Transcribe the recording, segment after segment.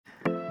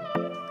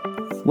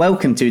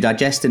Welcome to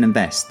Digest and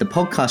Invest, the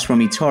podcast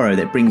from eToro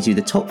that brings you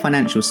the top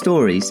financial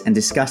stories and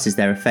discusses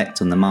their effect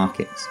on the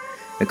markets.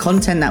 The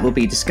content that will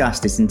be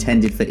discussed is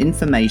intended for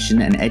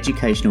information and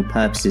educational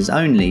purposes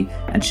only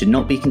and should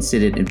not be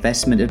considered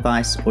investment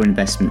advice or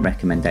investment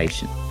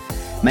recommendation.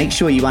 Make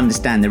sure you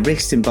understand the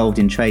risks involved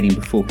in trading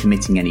before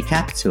committing any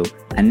capital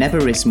and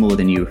never risk more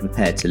than you are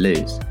prepared to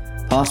lose.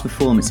 Past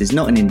performance is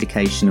not an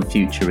indication of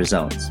future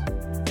results.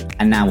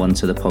 And now on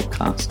to the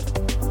podcast.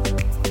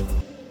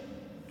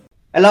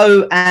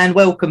 Hello and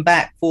welcome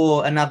back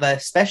for another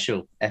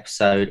special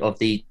episode of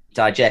the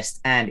Digest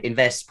and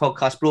Invest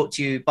podcast brought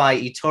to you by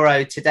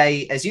eToro.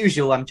 Today, as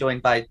usual, I'm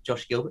joined by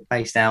Josh Gilbert,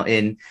 based out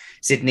in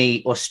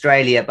Sydney,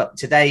 Australia. But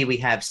today we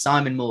have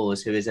Simon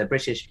Moores, who is a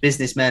British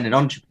businessman and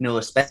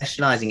entrepreneur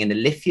specialising in the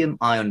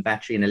lithium-ion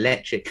battery and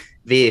electric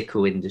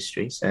vehicle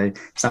industry. So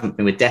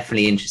something we're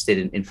definitely interested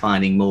in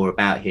finding more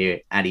about here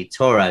at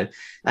eToro.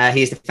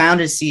 He is the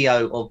founder and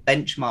CEO of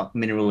Benchmark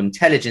Mineral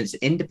Intelligence, an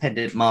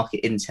independent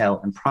market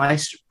intel and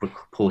price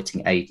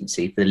reporting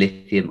agency for the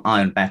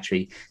lithium-ion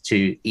battery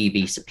to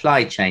EV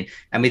supply chain.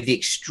 And with the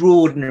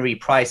extraordinary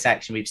price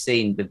action we've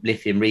seen with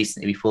lithium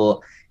recently, we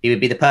thought he would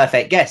be the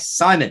perfect guest.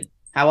 Simon,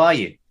 how are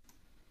you?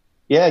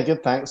 Yeah,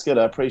 good, thanks. Good.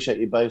 I appreciate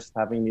you both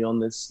having me on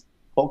this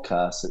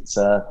podcast. It's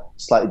a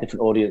slightly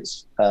different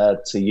audience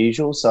to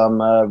usual, so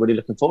I'm really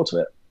looking forward to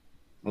it.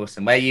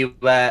 Awesome. Where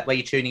are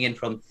you tuning in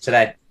from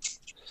today?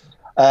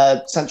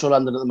 Central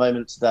London at the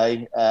moment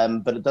today,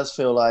 but it does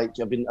feel like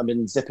I've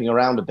been zipping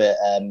around a bit.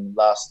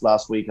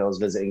 Last week I was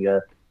visiting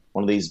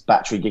one of these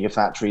battery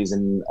gigafactories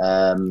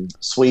in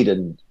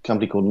Sweden, a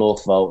company called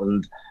Northvolt,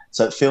 and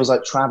so it feels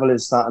like travel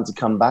is starting to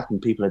come back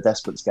and people are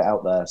desperate to get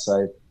out there.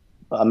 So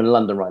I'm in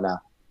London right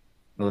now.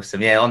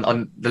 Awesome. Yeah,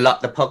 on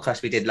the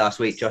podcast we did last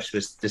week, Josh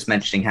was just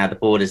mentioning how the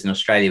borders in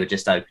Australia were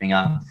just opening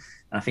up. And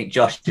I think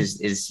Josh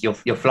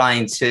you're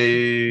flying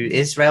to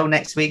Israel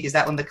next week. Is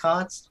that on the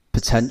cards?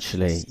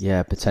 Potentially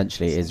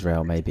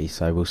Israel maybe.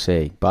 So we'll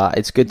see. But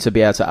it's good to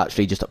be able to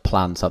actually just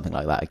plan something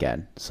like that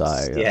again. So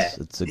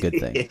it's a good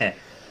thing. Yeah.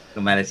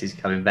 Normality's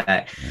coming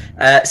back.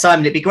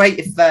 Simon, it'd be great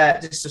if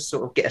just to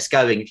sort of get us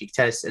going, if you could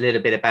tell us a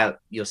little bit about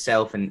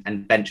yourself and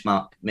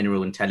Benchmark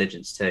Mineral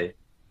Intelligence too.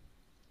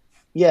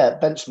 Yeah,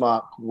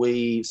 Benchmark,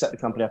 we set the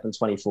company up in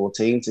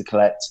 2014 to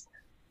collect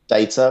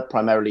data,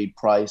 primarily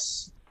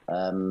price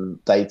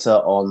data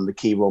on the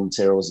key raw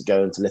materials that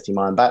go into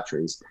lithium-ion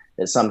batteries.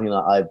 It's something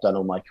that I've done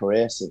all my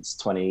career since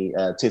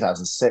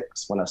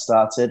 2006 when I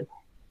started.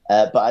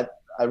 But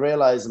I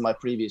realized in my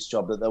previous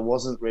job that there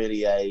wasn't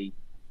really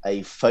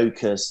a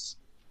focused,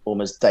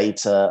 almost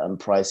data and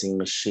pricing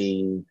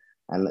machine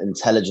and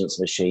intelligence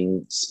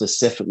machine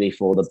specifically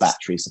for the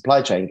battery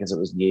supply chain because it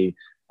was new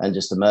and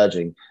just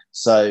emerging.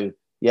 So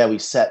yeah, we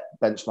set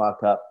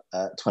Benchmark up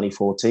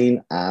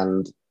 2014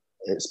 and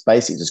it's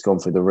basically just gone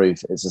through the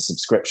roof. It's a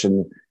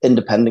subscription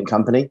independent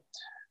company.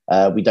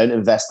 We don't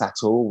invest at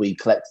all. We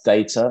collect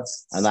data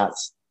and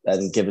that's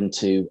then given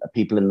to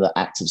people in the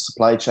active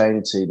supply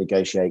chain to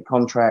negotiate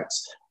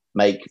contracts,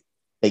 make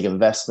big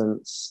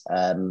investments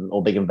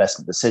or big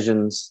investment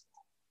decisions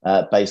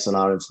based on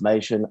our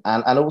information.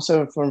 And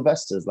also for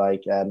investors,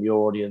 like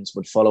your audience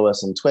would follow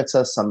us on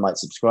Twitter. Some might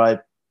subscribe.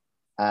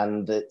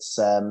 And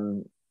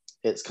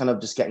it's kind of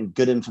just getting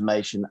good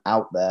information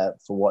out there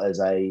for what is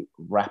a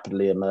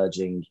rapidly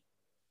emerging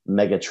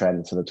mega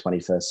trend for the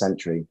 21st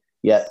century.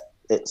 Yet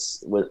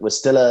it's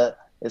still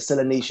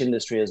a niche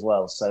industry as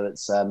well. So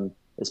it's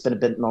been a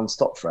bit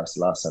non-stop for us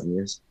the last 7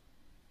 years.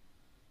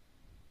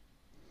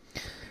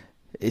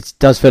 It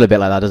does feel a bit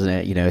like that, doesn't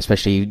it? You know,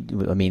 especially,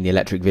 I mean, the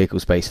electric vehicle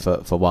space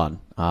for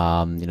one,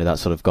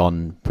 that's sort of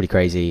gone pretty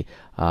crazy,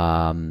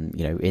 in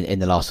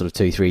the last sort of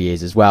 2-3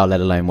 years as well, let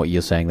alone what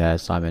you're saying there,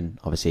 Simon,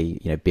 obviously,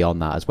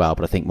 beyond that as well.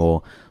 But I think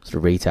more sort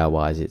of retail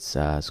wise, it's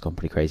gone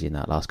pretty crazy in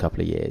that last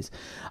couple of years.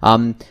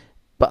 But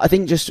I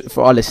think just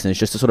for our listeners,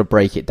 just to sort of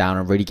break it down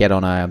and really get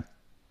on a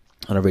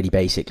really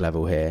basic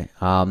level here,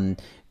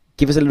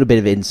 give us a little bit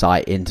of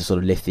insight into sort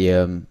of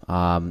lithium,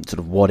 sort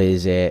of what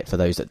is it for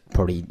those that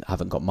probably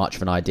haven't got much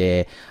of an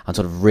idea, and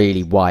sort of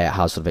really why it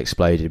has sort of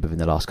exploded within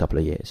the last couple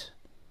of years.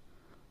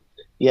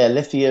 Yeah,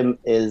 lithium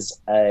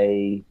is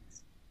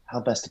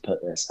how best to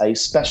put this, a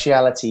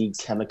specialty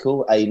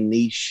chemical, a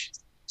niche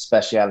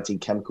specialty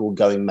chemical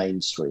going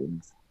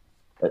mainstream.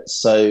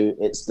 So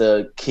it's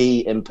the key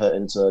input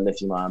into a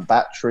lithium-ion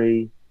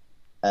battery,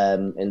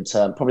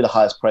 probably the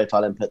highest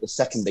profile input, the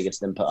second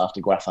biggest input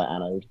after graphite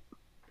anode.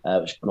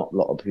 Which not a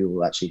lot of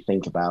people actually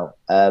think about.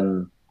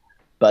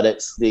 But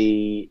it's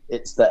the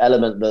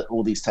element that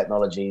all these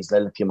technologies,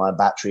 the lithium-ion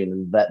battery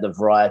and the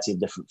variety of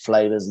different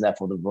flavors and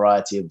therefore the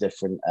variety of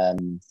different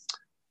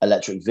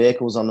electric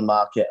vehicles on the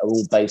market are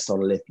all based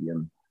on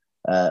lithium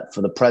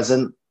for the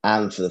present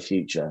and for the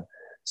future.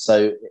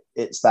 So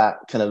it's that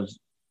kind of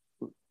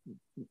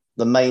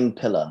the main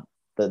pillar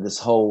that this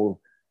whole,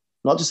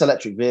 not just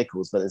electric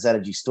vehicles, but this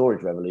energy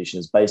storage revolution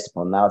is based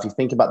upon. Now, if you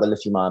think about the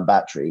lithium-ion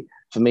battery,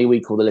 for me,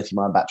 we call the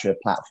lithium-ion battery a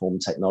platform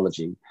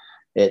technology.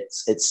 It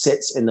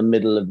sits in the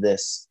middle of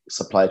this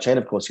supply chain.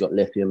 Of course, you've got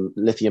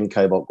lithium,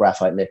 cobalt,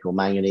 graphite, nickel,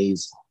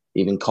 manganese,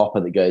 even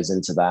copper that goes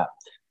into that.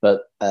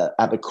 But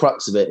at the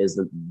crux of it is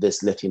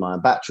this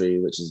lithium-ion battery,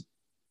 which has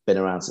been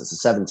around since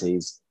the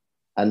 70s.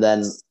 And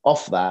then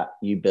off that,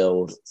 you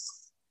build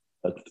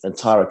an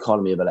entire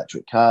economy of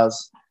electric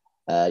cars.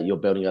 You're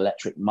building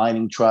electric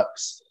mining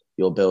trucks.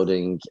 You're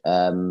building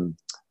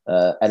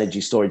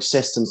energy storage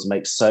systems to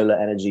make solar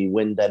energy,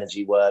 wind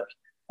energy work.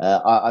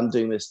 I'm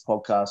doing this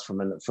podcast from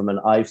an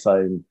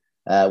iPhone,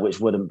 which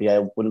wouldn't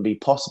be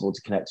possible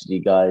to connect with you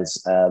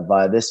guys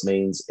via this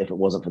means if it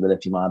wasn't for the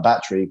lithium-ion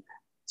battery.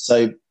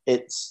 So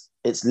it's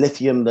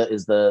lithium that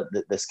is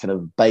this kind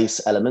of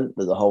base element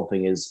that the whole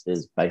thing is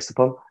based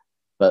upon.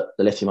 But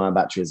the lithium-ion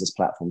battery is this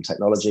platform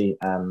technology,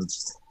 and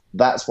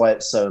that's why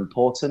it's so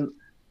important.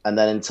 And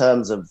then in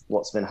terms of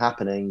what's been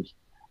happening,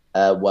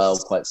 well,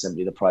 quite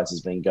simply, the price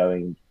has been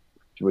going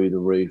through the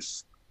roof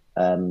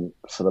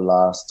for the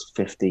last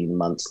 15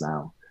 months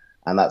now.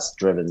 And that's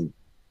driven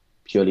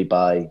purely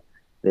by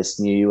this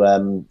new,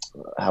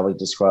 how we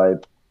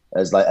describe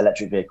as like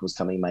electric vehicles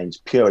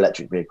pure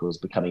electric vehicles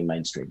becoming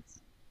mainstream.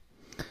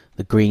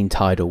 The green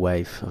tidal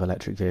wave of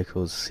electric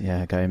vehicles,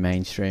 going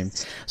mainstream.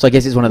 So I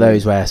guess it's one of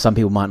those where some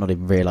people might not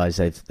even realise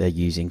they're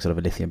using sort of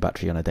a lithium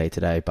battery on a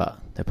day-to-day, but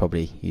they're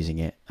probably using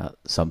it at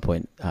some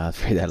point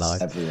through their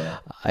life. Everywhere.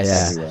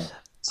 Everywhere.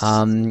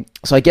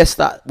 So I guess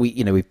that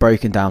we've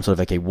broken down sort of,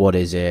 okay, what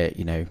is it,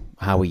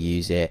 how we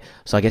use it.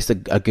 So I guess a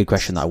good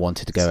question that I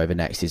wanted to go over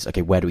next is,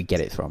 okay, where do we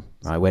get it from,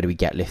 right? Where do we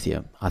get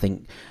lithium? I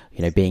think,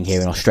 being here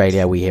in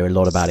Australia, we hear a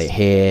lot about it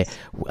here.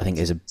 I think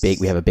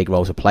we have a big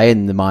role to play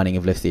in the mining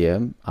of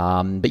lithium.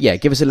 But yeah,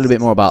 give us a little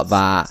bit more about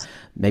that,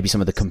 maybe some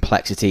of the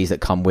complexities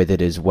that come with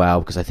it as well,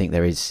 because I think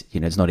there is,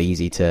 it's not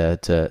easy to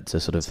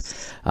sort of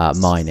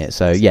mine it.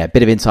 So yeah, a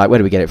bit of insight, where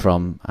do we get it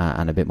from,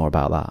 and a bit more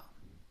about that.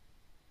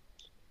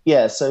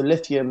 Yeah, so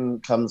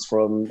lithium comes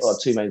from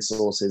two main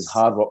sources: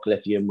 hard rock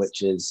lithium,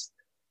 which is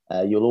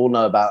you'll all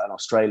know about in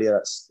Australia.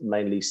 That's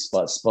mainly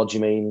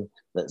spodumene,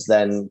 that's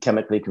then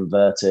chemically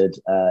converted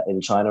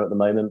in China at the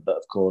moment. But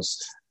of course,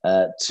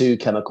 two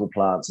chemical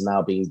plants are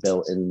now being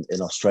built in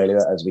Australia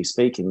as we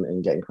speak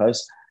and getting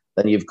close.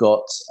 Then you've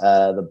got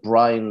the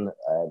brine,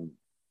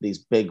 these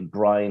big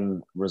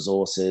brine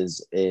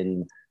resources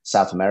in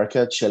South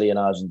America, Chile and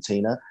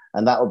Argentina.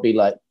 And that would be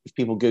like, if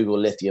people Google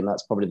lithium,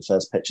 that's probably the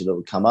first picture that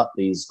would come up.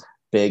 These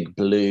big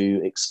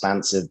blue,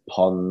 expansive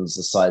ponds,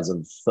 the size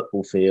of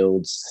football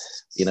fields,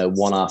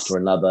 one after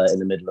another in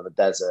the middle of a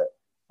desert.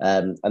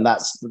 And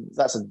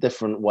that's a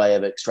different way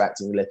of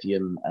extracting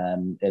lithium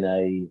in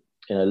a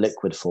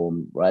liquid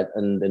form, right?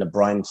 And in a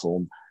brine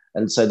form.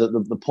 And so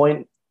the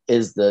point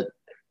is that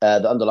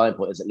the underlying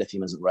point is that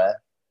lithium isn't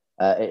rare.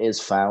 It is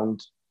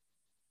found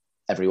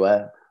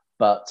everywhere.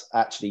 But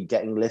actually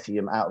getting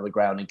lithium out of the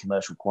ground in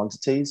commercial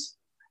quantities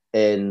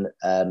in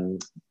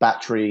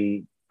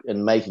battery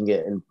and making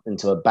it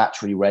into a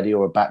battery ready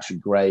or a battery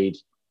grade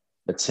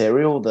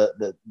material that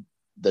the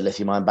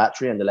lithium-ion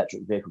battery and the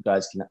electric vehicle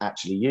guys can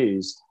actually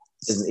use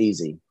isn't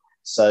easy.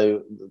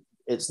 So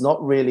it's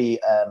not really,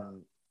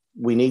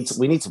 we need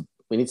to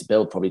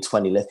build probably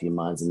 20 lithium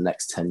mines in the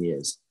next 10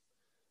 years.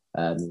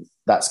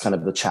 That's kind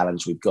of the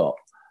challenge we've got.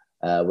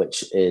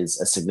 Which is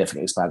a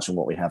significant expansion of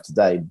what we have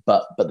today.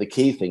 But the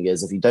key thing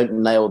is, if you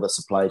don't nail the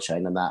supply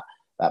chain and that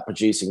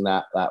producing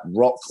that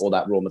rock or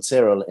that raw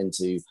material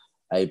into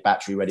a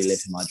battery-ready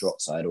lithium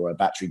hydroxide or a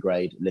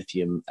battery-grade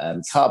lithium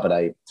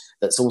carbonate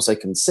that's also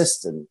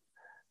consistent,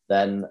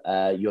 then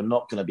you're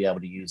not going to be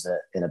able to use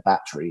it in a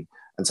battery.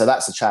 And so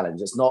that's the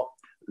challenge. It's not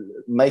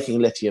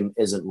making lithium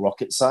isn't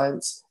rocket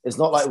science. It's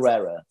not like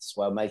rare earths,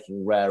 where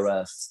making rare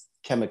earth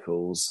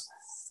chemicals,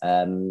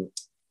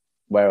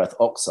 rare earth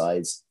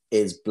oxides,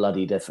 is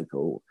bloody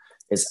difficult.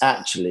 It's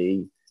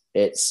actually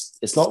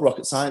it's not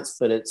rocket science,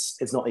 but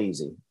it's not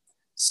easy.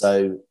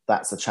 So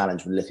that's the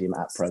challenge with lithium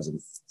at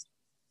present.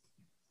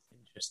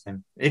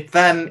 Interesting.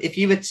 If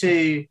you were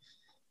to,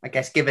 I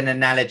guess, give an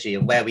analogy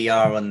of where we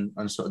are on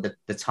sort of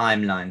the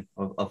timeline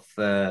of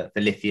the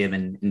lithium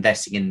and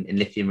investing in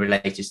lithium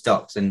related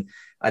stocks, and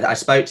I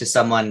spoke to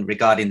someone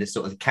regarding the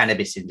sort of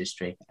cannabis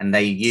industry, and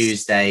they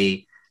used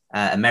a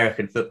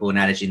American football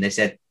analogy, and they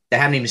said they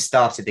haven't even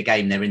started the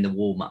game; they're in the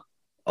warm up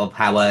of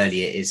how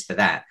early it is for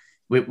that.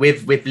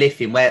 With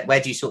lithium, where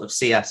do you sort of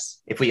see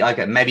us?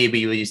 Maybe we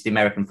use the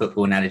American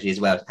football analogy as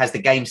well. Has the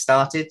game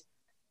started?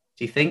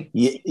 Do you think?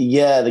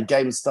 Yeah, the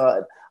game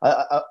started.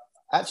 I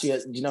actually,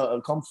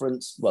 a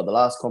conference. Well, the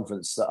last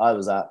conference that I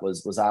was at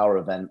was our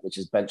event, which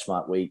is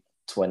Benchmark Week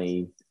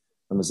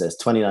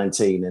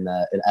 2019 in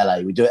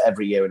LA. We do it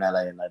every year in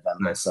LA in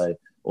November. Nice. So,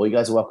 you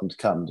guys are welcome to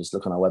come. Just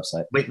look on our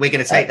website. We're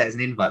going to take that as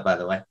an invite, by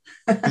the way.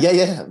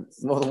 yeah,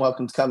 more than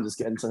welcome to come. Just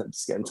get in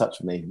touch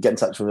with me. Get in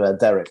touch with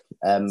Derek.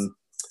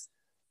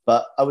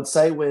 But I would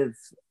say with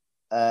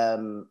at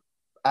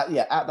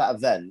that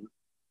event,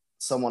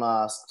 someone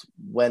asked,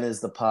 when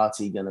is the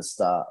party going to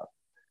start?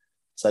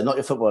 So not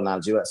your football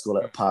analogy, let's call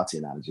it a party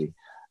analogy.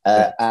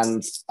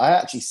 And I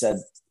actually said,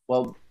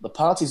 well, the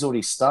party's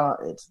already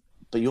started,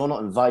 but you're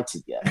not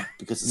invited yet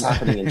because it's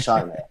happening in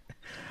China.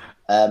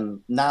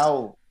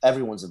 Now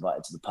everyone's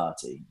invited to the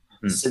party.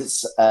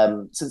 Since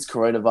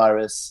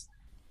coronavirus,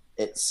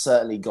 it's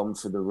certainly gone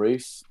through the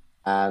roof.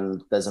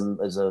 And there's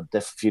a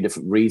few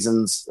different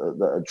reasons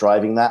that are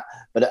driving that,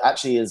 but it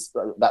actually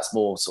that's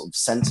more sort of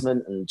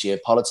sentiment and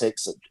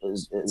geopolitics that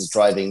is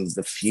driving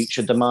the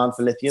future demand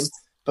for lithium.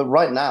 But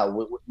right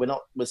now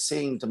we're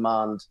seeing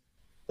demand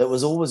that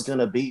was always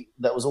coming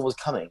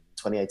in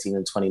 2018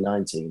 and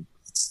 2019.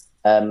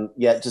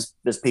 Just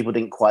because people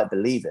didn't quite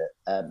believe it.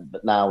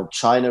 But now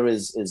China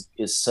is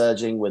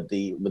surging with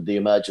the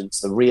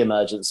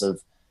re-emergence of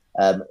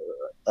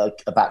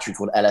a battery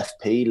called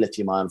LFP,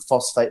 lithium iron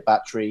phosphate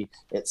battery.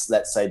 It's,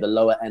 let's say, the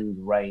lower end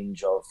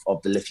range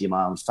of the lithium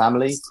ion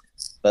family,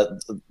 but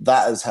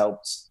that has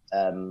helped.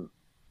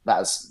 That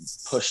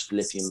has pushed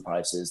lithium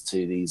prices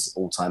to these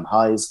all-time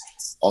highs,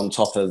 on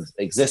top of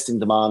existing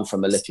demand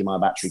from a lithium-ion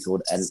battery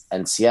called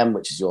NCM,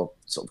 which is your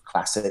sort of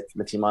classic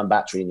lithium-ion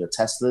battery in your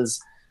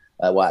Teslas.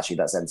 Well, actually,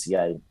 that's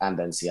NCA and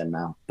NCM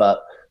now.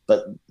 But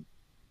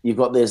you've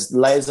got these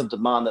layers of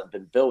demand that have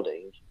been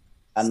building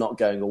and not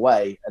going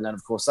away. And then,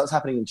 of course, that's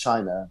happening in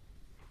China,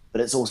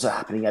 but it's also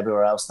happening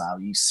everywhere else now.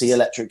 You see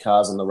electric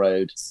cars on the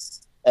road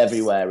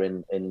everywhere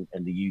in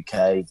the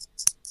UK,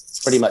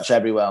 pretty much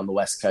everywhere on the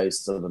west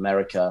coast of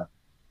America.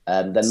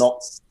 They're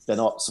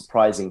not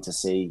surprising to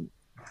see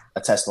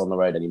a Tesla on the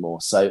road anymore.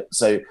 So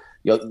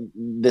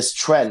this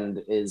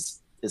trend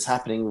is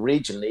happening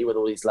regionally with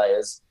all these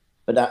layers,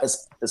 but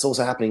it's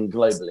also happening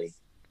globally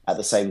at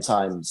the same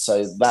time.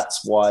 So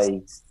that's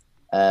why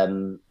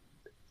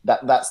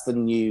that's the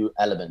new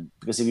element.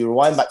 Because if you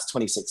rewind back to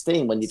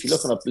 2016, if you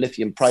look on a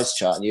lithium price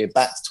chart and you go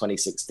back to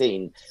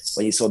 2016,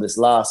 when you saw this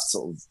last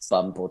sort of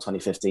bump, or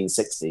 2015,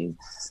 16,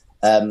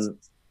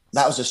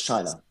 that was just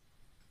China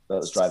that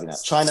was driving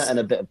that. China and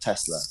a bit of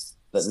Tesla,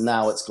 but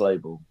now it's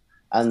global.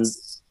 And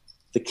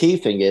the key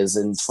thing is,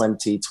 in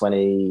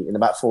 2020, in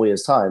about 4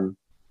 years' time,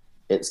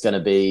 it's going to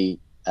be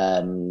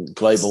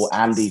global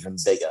and even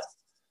bigger.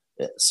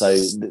 So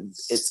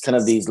it's kind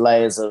of these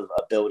layers of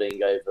building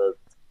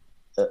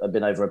have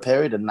been over a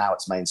period, and now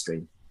it's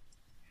mainstream.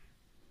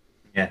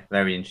 Yeah,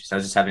 very interesting. I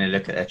was just having a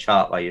look at a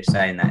chart while you're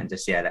saying that, and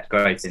just that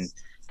growth in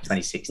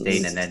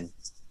 2016, and then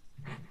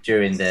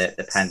during the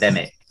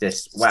pandemic,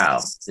 just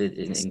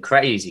in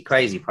crazy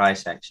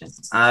price action.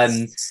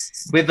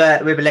 With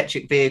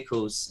electric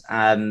vehicles,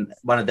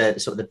 one of the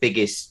sort of the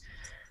biggest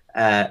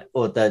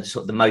or the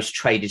sort of the most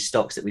traded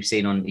stocks that we've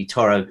seen on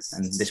eToro,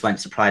 and this won't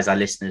surprise our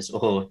listeners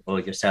or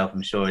yourself,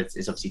 I'm sure,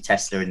 is obviously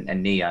Tesla and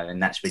NIO,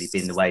 and that's really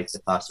been the way for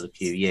the past sort of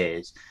few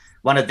years.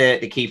 One of the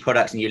key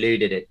products, and you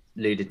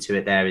alluded to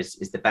it there, is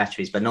the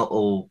batteries, but not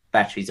all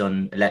batteries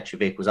on electric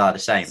vehicles are the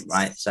same,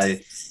 right? So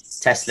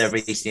Tesla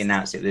recently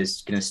announced it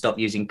was going to stop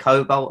using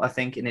cobalt, I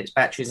think, in its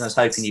batteries, and I was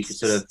hoping you could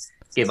sort of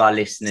give our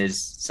listeners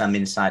some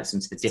insights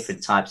into the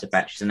different types of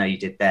batteries. I know you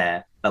did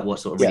there, but what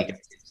sort of really goes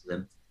into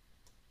them?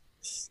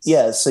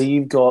 Yeah, so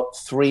you've got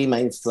three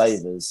main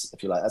flavors,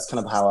 if you like. That's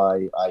kind of how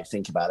I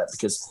think about it,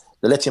 because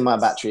the lithium-ion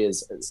battery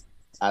is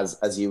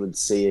as you would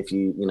see if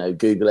you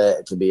Google it.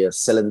 It could be a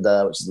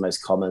cylinder, which is the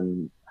most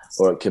common,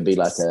 or it could be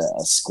like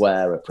a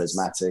square, a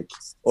prismatic,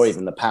 or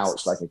even the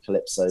pouch, like a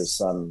Calypso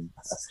Sun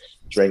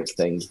drink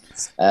thing.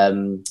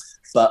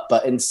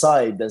 But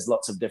inside, there's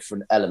lots of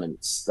different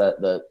elements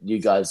that you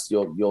guys,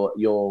 your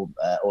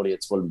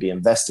audience, wouldn't be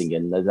investing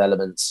in. Those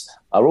elements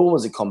are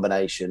always a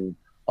combination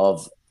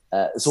of.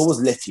 It's always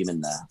lithium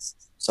in there.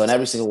 So in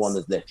every single one,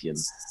 there's lithium.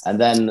 And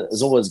then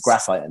there's always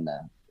graphite in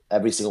there.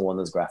 Every single one,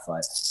 there's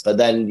graphite. But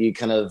then you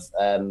kind of,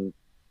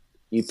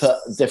 you put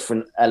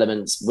different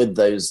elements with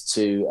those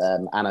two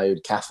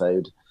anode,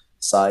 cathode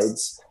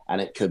sides. And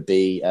it could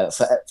be,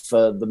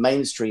 for the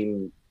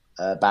mainstream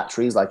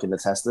batteries, like in the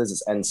Teslas,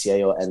 it's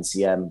NCA or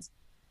NCM.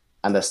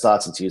 And they're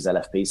starting to use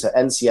LFP. So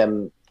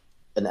NCM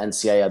and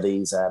NCA are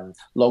these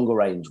longer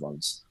range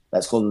ones.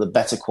 Let's call them the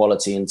better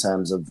quality in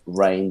terms of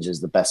range, is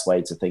the best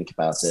way to think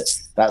about it.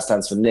 That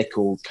stands for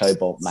nickel,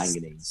 cobalt,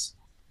 manganese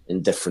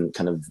in different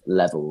kind of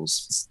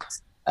levels.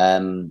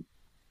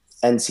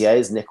 NCA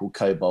is nickel,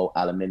 cobalt,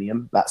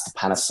 aluminium. That's the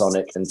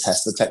Panasonic and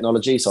Tesla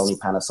technology. So only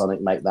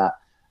Panasonic make that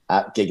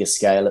at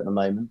gigascale at the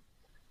moment.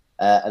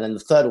 And then the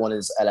third one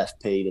is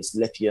LFP, this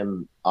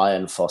lithium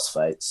iron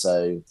phosphate.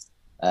 So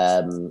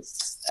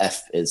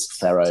F is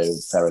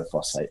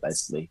ferrophosphate,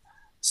 basically.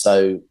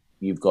 So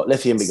you've got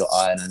lithium, you've got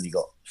iron, and you've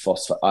got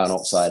phosphate, iron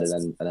oxide,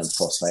 and then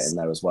phosphate in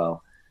there as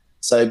well.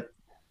 So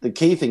the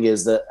key thing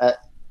is that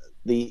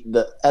the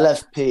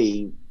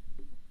LFP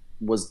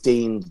was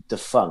deemed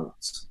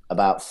defunct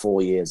about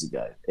 4 years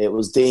ago. It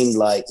was deemed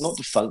like, not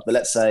defunct, but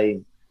let's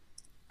say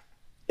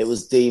it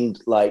was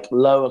deemed like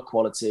lower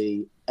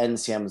quality.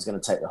 NCM was going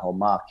to take the whole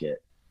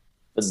market.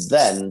 But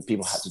then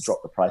people had to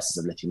drop the prices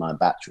of lithium-ion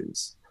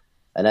batteries.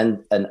 And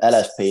then an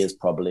LFP is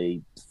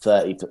probably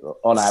 30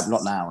 on average,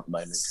 not now at the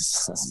moment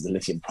because the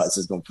lithium price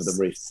has gone through the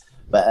roof.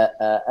 But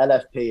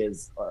LFP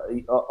is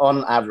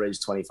on average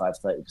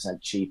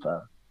 25-30%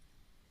 cheaper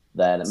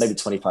than, maybe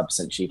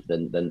 25% cheaper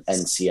than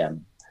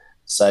NCM.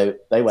 So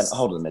they went,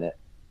 hold on a minute.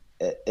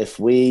 If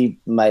we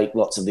make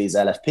lots of these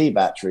LFP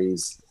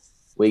batteries,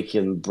 we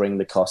can bring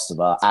the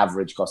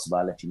average cost of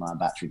our lithium-ion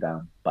battery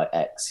down by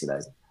X,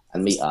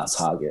 and meet our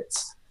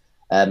targets.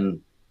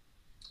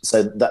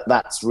 So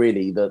that's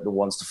really the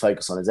ones to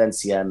focus on is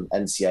NCM,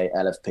 NCA,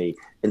 LFP.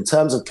 In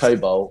terms of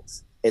cobalt,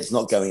 it's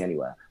not going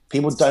anywhere.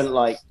 People don't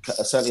like,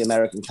 certainly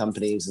American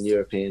companies and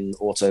European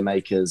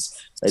automakers,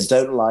 they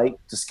don't like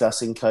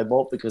discussing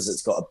cobalt because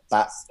it's got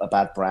a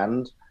bad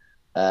brand,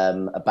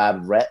 a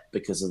bad rep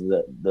because of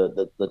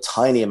the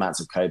tiny amounts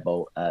of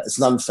cobalt. It's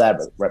an unfair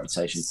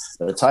reputation,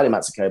 but the tiny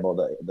amounts of cobalt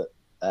that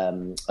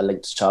are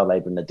linked to child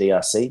labor in the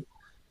DRC.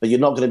 But you're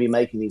not going to be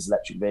making these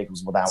electric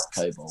vehicles without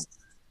cobalt.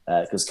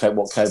 Because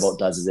what cobalt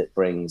does is it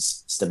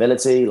brings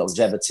stability,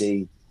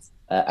 longevity,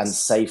 and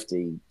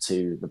safety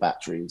to the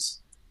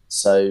batteries.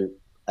 So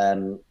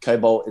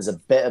cobalt is a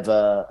bit of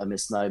a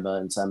misnomer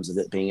in terms of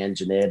it being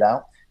engineered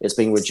out. It's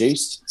being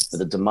reduced, but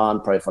the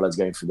demand profile is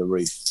going through the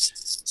roof.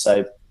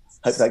 So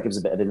hope that gives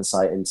a bit of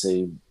insight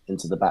into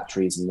the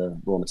batteries and the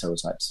raw material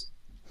types.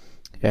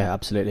 Yeah,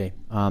 absolutely.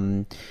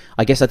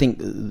 I guess I think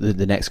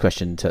the next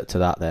question to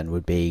that then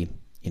would be,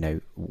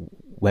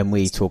 when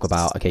we talk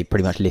about, okay,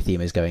 pretty much lithium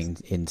is going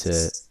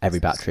into every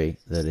battery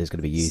that is going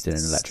to be used in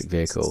an electric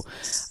vehicle.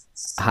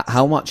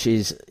 How much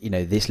is,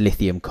 this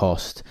lithium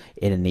cost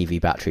in an EV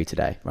battery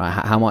today, right?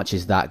 How much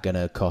is that going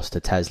to cost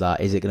to Tesla?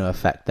 Is it going to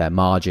affect their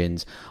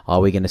margins? Are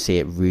we going to see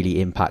it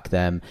really impact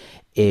them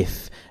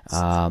if,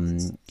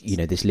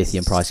 this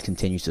lithium price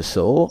continues to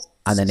soar?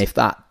 And then if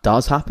that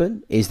does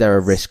happen, is there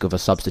a risk of a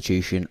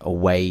substitution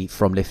away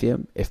from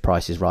lithium if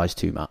prices rise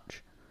too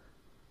much?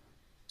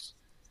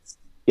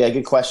 Yeah,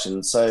 good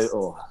question.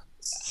 So,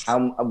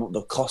 how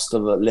the cost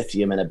of a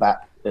lithium in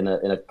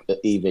a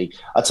EV?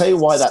 I'll tell you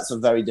why that's a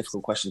very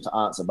difficult question to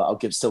answer, but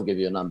I'll still give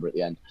you a number at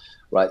the end,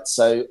 right?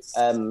 So,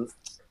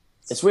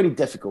 it's really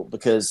difficult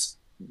because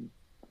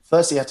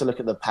first you have to look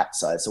at the pack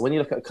size. So when you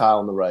look at a car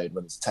on the road,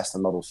 whether it's a Tesla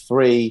Model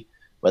 3,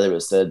 whether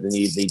it's the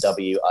new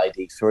VW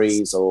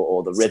ID3s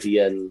or the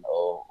Rivian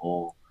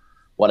or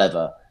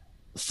whatever,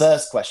 the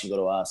first question you've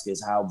got to ask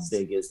is how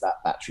big is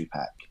that battery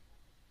pack?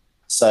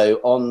 So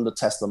on the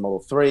Tesla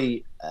Model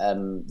 3,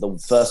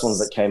 the first ones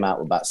that came out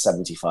were about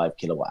 75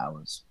 kilowatt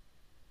hours.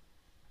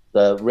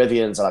 The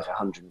Rivians are like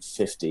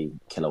 150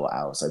 kilowatt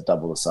hours, so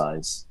double the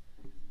size.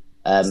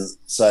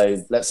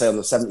 So let's say on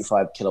the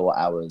 75 kilowatt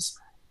hours,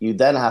 you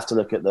then have to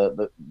look at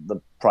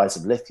the price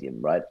of lithium,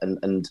 right?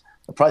 And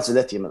the price of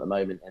lithium at the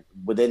moment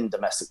within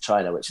domestic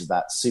China, which is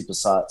that super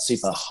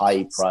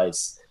high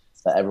price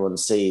that everyone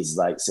sees,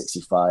 like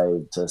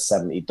 $65 to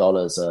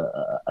 $70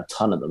 a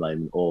ton at the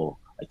moment, or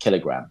a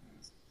kilogram.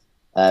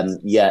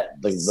 Yet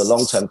the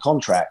long-term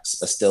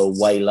contracts are still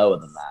way lower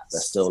than that.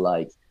 They're still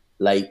like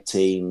late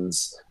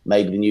teens.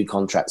 Maybe the new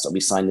contracts that will be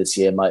signed this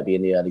year might be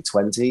in the early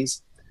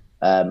 20s,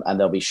 and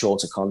there'll be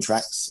shorter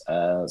contracts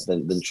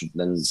than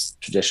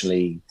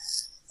traditionally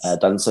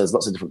done. So there's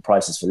lots of different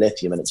prices for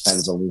lithium, and it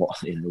depends on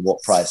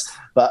what price.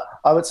 But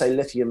I would say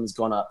lithium's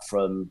gone up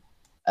from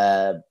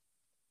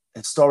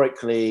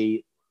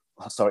historically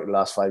the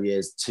last 5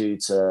 years 2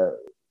 to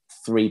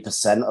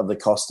 3% of the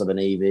cost of an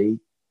EV.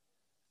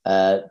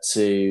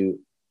 To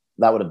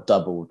that would have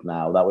doubled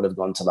now. That would have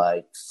gone to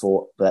like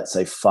 5,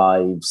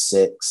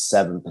 6,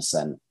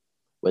 7%,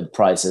 with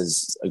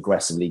prices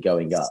aggressively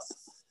going up.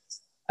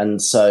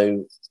 And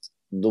so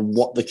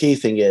the key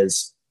thing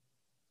is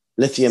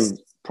lithium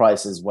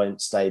prices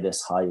won't stay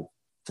this high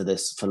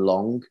for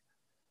long.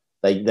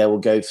 They will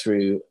go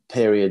through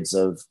periods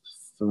of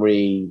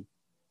 2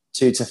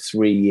 to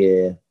 3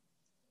 year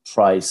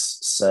price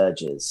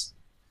surges,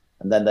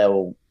 and then they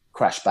will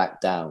crash back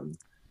down.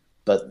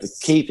 But the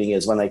key thing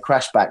is when they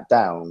crash back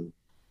down,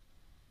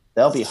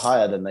 they'll be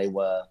higher than they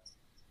were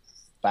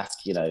back,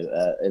 in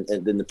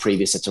the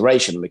previous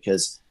iteration,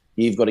 because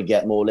you've got to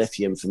get more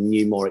lithium from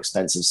new, more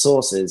expensive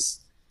sources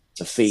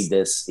to feed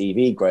this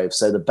EV growth.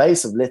 So the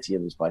base of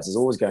lithium's price is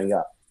always going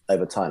up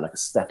over time, like a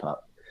step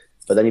up.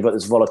 But then you've got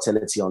this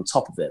volatility on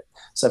top of it.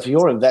 So for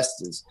your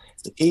investors,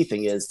 the key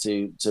thing is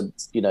to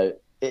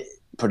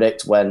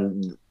predict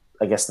when,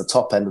 I guess, the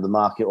top end of the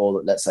market,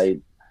 or let's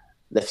say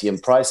lithium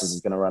prices, is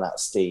going to run out of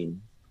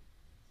steam,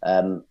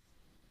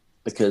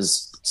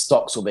 because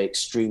stocks will be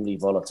extremely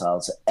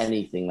volatile to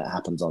anything that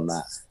happens on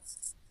that.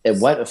 It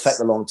won't affect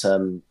the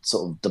long-term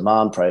sort of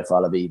demand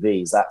profile of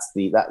EVs. That's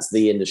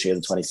the industry of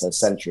the 21st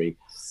century.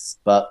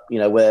 But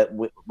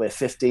we're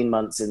 15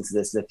 months into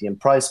this lithium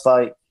price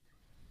fight.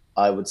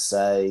 I would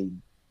say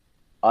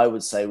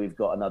we've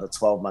got another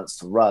 12 months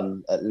to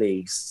run at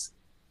least.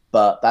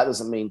 But that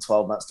doesn't mean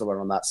 12 months to run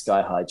on that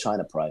sky-high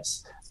China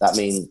price. That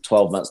means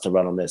 12 months to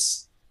run on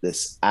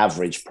this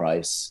average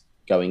price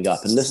going up.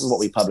 And this is what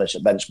we publish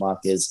at Benchmark,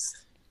 is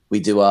we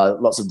do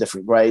lots of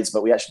different grades,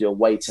 but we actually do a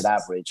weighted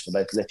average for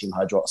both lithium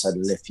hydroxide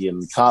and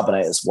lithium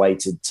carbonate that's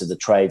weighted to the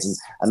trades.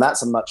 And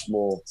that's a much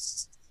more,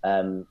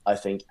 I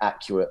think,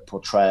 accurate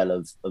portrayal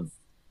of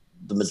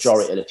the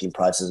majority of lithium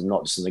prices, and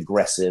not just an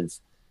aggressive,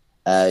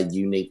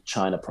 unique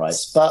China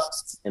price. But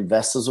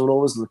investors will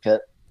always look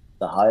at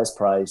the highest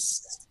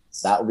price.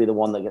 That will be the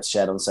one that gets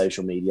shared on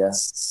social media,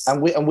 and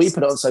we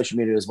put it on social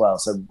media as well.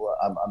 So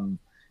I'm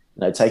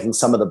taking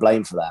some of the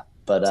blame for that,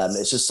 but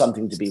it's just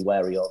something to be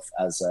wary of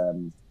as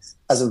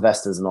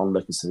investors and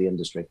onlookers to the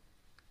industry.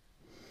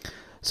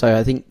 So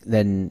I think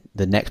then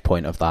the next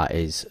point of that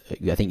is,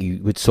 I think you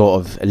would sort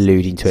of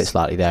alluding to it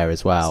slightly there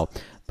as well.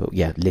 But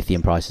yeah,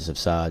 lithium prices have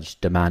surged.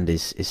 Demand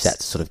is set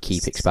to sort of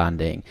keep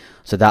expanding.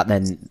 So that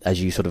then,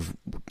 as you sort of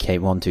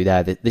came on to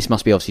there, this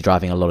must be obviously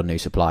driving a lot of new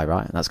supply,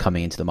 right? And that's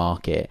coming into the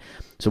market.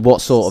 So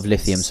what sort of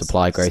lithium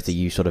supply growth are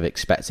you sort of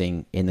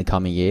expecting in the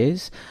coming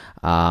years?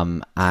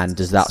 And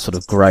does that sort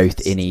of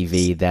growth in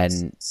EV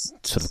then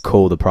sort of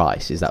cool the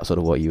price? Is that sort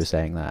of what you were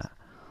saying there?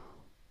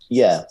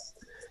 Yeah,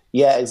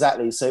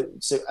 exactly. So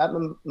at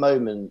the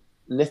moment,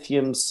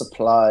 lithium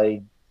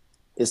supply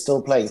is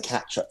still playing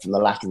catch up from the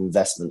lack of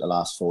investment the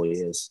last 4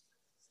 years.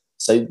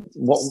 So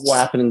what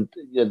happened?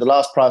 The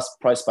last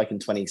price spike in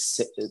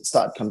 26, it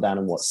started to come down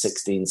in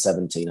 16,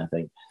 17, I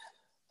think.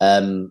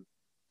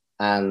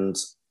 And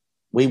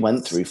we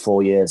went through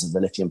 4 years of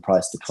the lithium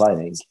price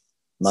declining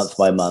month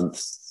by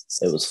month.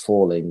 It was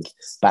falling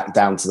back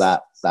down to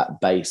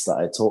that base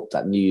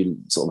that new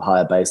sort of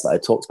higher base that I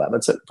talked about. But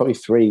it took probably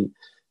three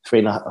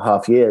and a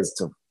half years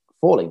to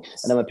falling.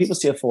 And then when people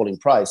see a falling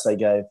price, they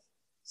go,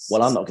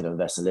 well, I'm not going to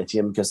invest in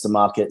lithium because the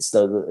market's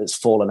it's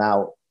fallen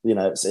out.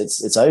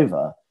 It's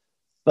over.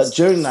 But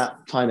during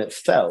that time it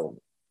fell,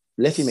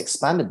 lithium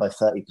expanded by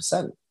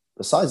 30%.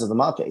 The size of the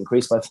market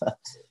increased by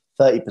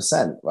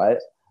 30%, right?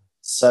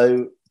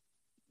 So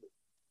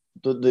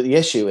the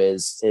issue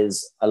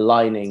is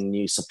aligning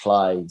new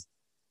supply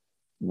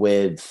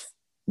with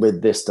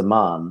this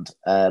demand.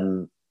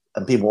 And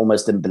people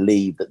almost didn't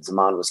believe that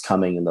demand was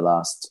coming in the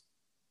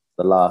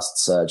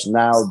last surge.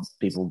 Now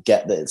people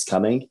get that it's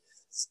coming.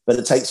 But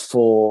it takes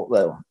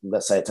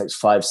let's say it takes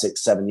 5,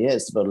 6, 7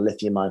 years to build a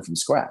lithium mine from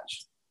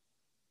scratch.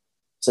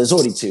 So it's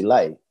already too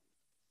late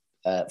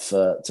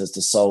to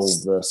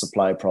solve the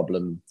supply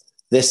problem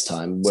this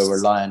time. We're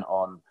relying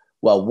on,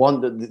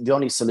 the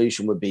only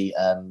solution would be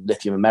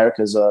Lithium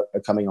Americas are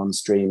coming on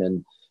stream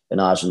in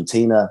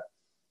Argentina.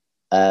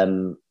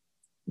 The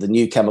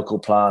new chemical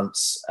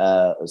plants,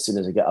 as soon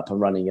as they get up and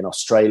running in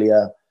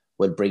Australia,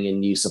 would bring in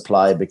new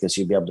supply because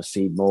you'd be able to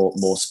feed more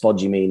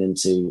spodumene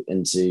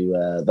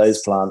into those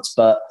plants.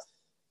 But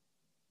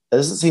there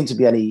doesn't seem to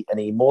be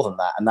any more than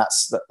that, and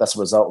that's a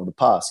result of the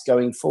past.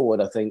 Going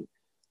forward, I think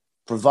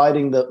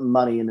providing the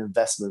money and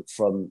investment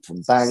from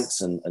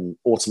banks and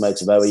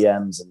automotive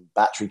OEMs and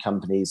battery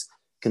companies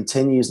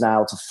continues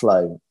now to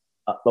flow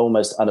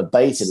almost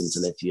unabated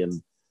into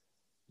lithium,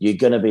 you're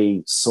going to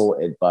be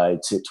sorted by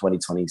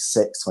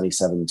 2026,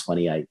 27,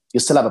 28.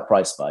 You'll still have a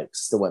price spike,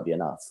 still won't be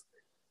enough.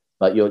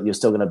 But you're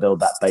still going to build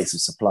that base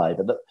of supply.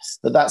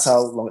 But that's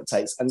how long it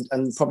takes.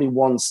 And probably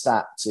one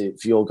stat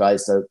for your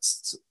guys to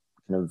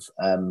kind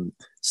of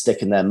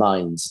stick in their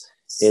minds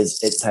is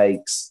it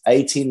takes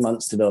 18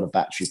 months to build a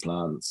battery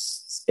plant.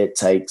 It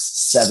takes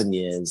 7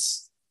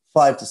 years,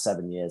 5 to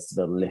 7 years to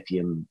build a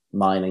lithium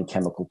mine and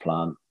chemical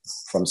plant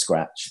from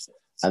scratch.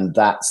 And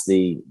that's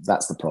the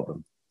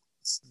problem.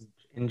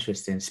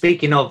 Interesting.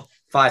 Speaking of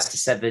 5 to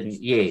 7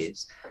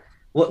 years,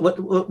 what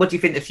do you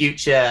think the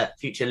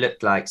future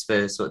looked like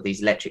for sort of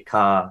these electric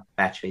car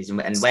batteries, and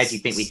where do you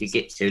think we could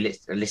get to?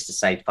 Let's just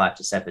say 5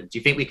 to 7. Do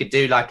you think we could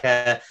do like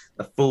a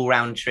full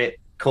round trip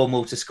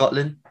Cornwall to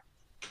Scotland?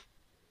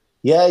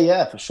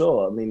 Yeah, for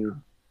sure. I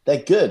mean,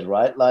 they're good,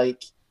 right?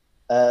 Like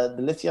the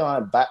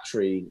lithium-ion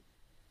battery,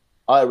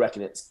 I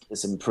reckon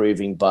it's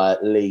improving by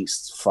at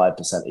least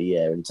 5% a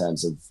year in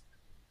terms of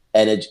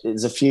energy.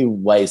 There's a few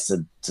ways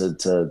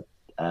to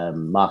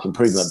mark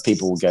improvement.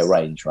 People will go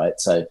range, right?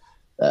 So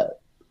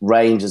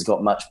range has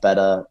got much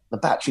better. The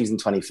batteries in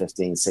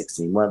 2015,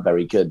 16 weren't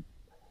very good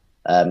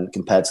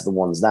compared to the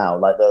ones now.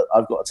 Like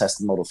I've got a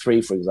Tesla Model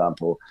 3, for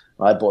example.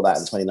 I bought that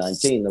in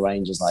 2019. The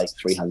range is like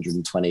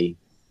 320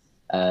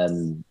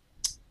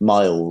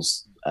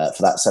 miles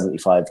for that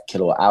 75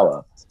 kilowatt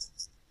hour.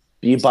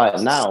 But you buy it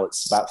now,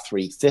 it's about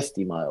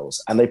 350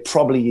 miles, and they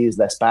probably use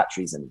less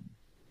batteries in them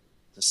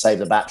to save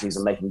the batteries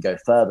and make them go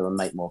further and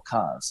make more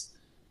cars.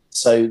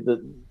 So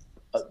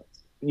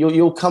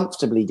you'll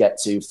comfortably get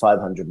to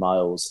 500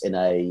 miles in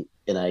a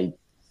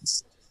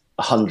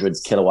 100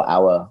 kilowatt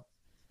hour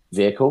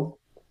vehicle,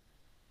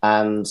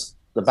 and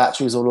the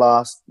batteries will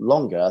last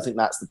longer. I think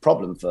that's the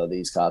problem for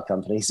these car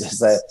companies, is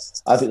that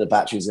I think the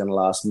batteries are going to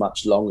last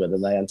much longer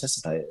than they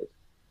anticipated.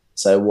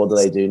 So what do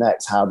they do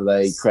next? How do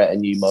they create a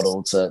new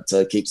model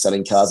to keep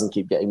selling cars and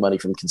keep getting money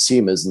from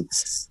consumers, and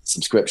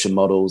subscription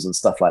models and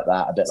stuff like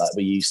that, a bit like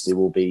we used to,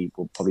 will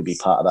probably be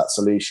part of that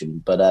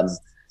solution. But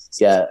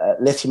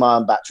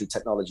lithium-ion battery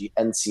technology,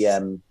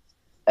 NCM,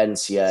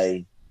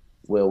 NCA,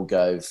 will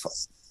go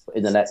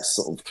in the next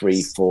sort of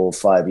 3, 4,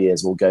 5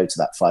 years. We'll go to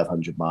that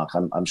 500 mark.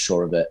 I'm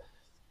sure of it.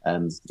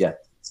 The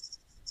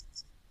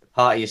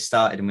party has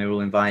started, and we're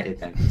all invited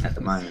then at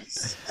the moment.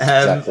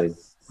 Exactly.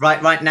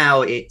 Right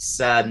now, it's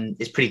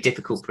pretty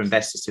difficult for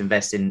investors to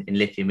invest in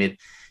lithium with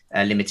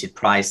limited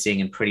pricing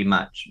and pretty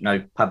much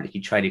no publicly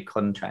traded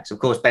contracts. Of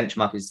course,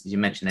 Benchmark, as you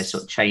mentioned, they're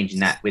sort of changing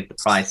that with the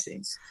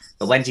pricing.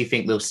 But when do you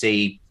think we'll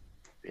see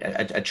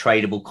a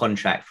tradable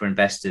contract for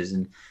investors,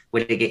 and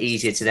will it get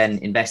easier to then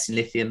invest in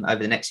lithium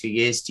over the next few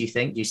years? Do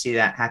you see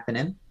that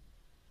happening?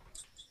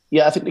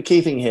 Yeah, I think the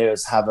key thing here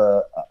is have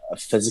a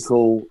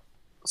physical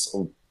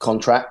sort of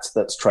contract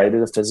that's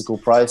traded, a physical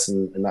price,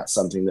 and that's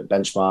something that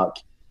Benchmark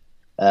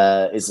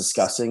is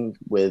discussing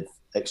with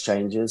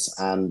exchanges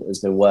and has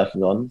been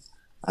working on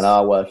and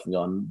are working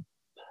on.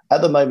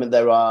 At the moment,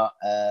 there are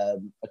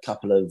a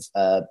couple of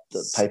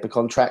paper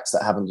contracts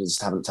that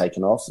haven't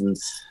taken off, and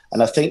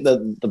I think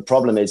that the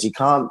problem is you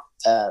can't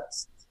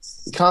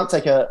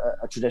take a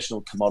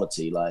traditional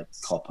commodity like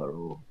copper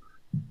or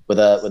with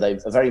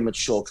a very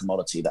mature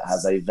commodity that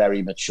has a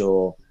very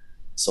mature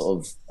sort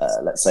of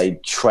let's say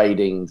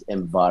trading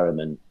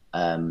environment.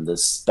 The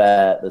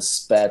spare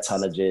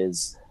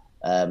tonnages,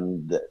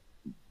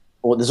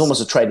 or there's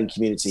almost a trading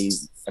community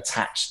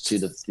attached to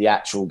the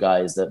actual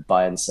guys that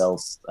buy and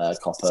sell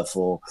copper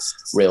for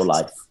real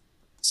life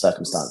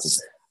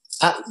circumstances.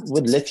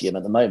 With lithium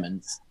at the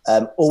moment,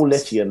 all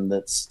lithium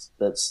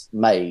that's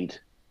made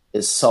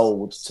is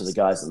sold to the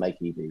guys that make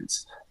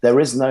EVs. There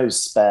is no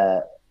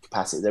spare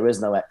capacity. There is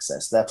no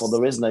excess. Therefore,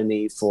 there is no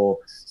need for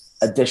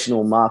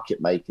additional market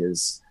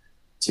makers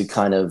to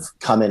kind of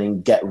come in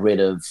and get rid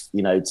of,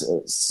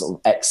 sort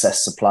of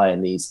excess supply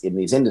in these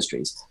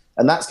industries.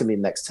 And that's going to be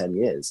the next 10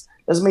 years.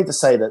 Doesn't mean to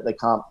say that there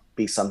can't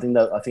be something.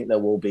 That I think there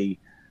will be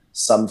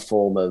some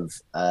form of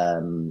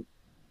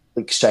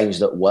exchange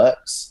that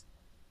works.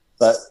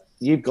 But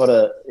you've got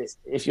to,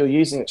 if you're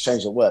using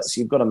exchange that works,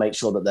 you've got to make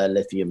sure that they're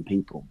lithium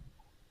people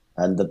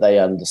and that they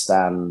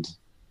understand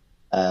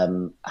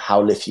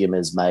how lithium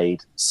is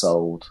made,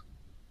 sold,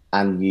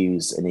 and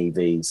used in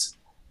EVs.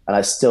 And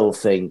I still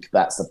think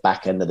that's the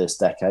back end of this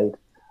decade,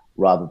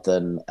 rather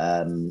than,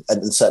 and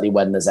certainly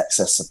when there's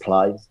excess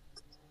supply,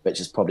 which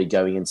is probably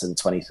going into the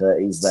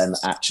 2030s, then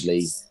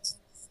actually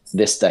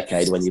this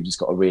decade when you've just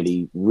got a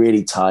really,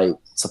 really tight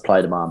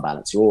supply-demand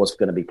balance, you're always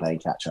going to be playing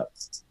catch-up.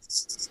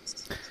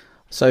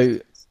 So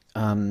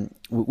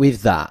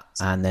with that,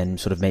 and then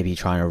sort of maybe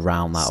trying to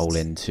round that all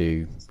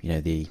into,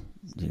 the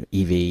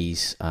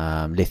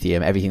EVs,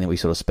 lithium, everything that we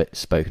sort of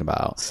spoken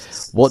about,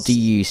 what do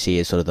you see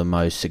as sort of the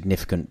most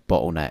significant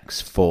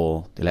bottlenecks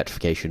for the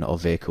electrification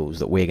of vehicles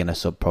that we're going to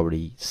sort of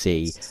probably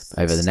see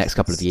over the next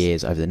couple of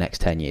years, over the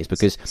next 10 years?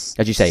 Because,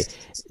 as you say,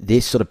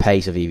 this sort of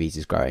pace of EVs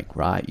is growing,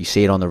 right? You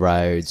see it on the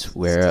roads.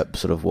 We're at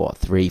sort of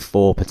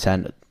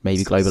 3-4%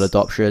 maybe global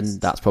adoption.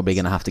 That's probably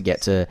going to have to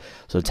get to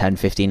sort of 10,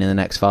 15 in the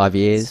next 5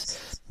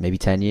 years, maybe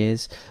 10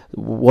 years.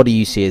 What do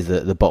you see as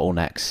the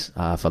bottlenecks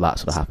for that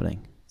sort of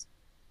happening?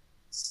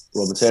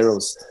 Raw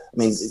materials. I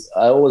mean,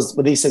 I always,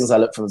 with these things, I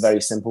look from a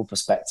very simple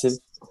perspective.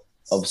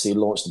 Obviously,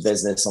 launched a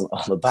business on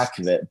the back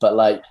of it, but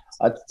like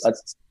I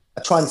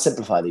try and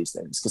simplify these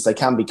things because they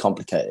can be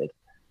complicated.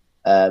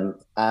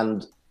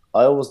 And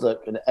I always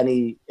look at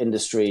any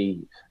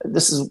industry.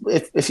 This is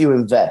if you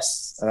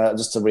invest.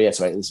 Just to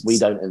reiterate this, we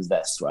don't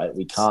invest, right?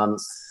 We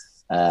can't,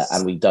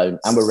 and we don't,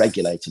 and we're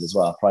regulated as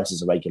well. Our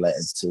prices are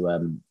regulated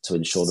to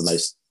ensure the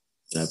most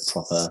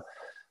proper,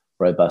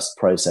 robust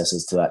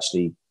processes to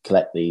actually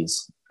collect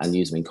these and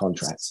use them in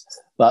contracts.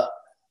 But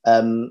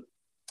I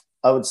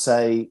would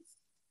say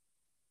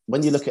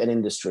when you look at an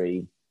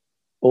industry,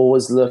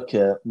 always look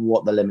at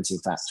what the limiting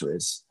factor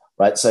is,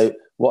 right? So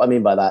what I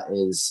mean by that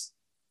is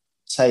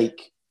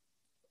take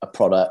a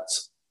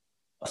product,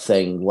 a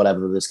thing,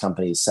 whatever this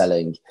company is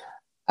selling,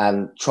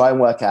 and try and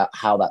work out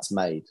how that's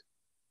made.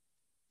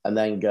 And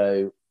then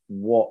go,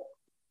 what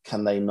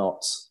can they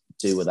not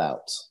do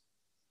without?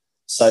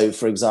 So,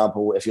 for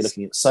example, if you're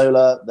looking at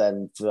solar,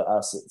 then for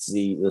us, it's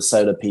the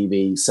solar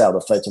PV cell, the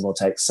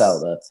photovoltaic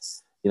cell,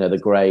 the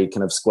grey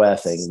kind of square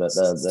thing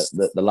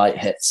that the light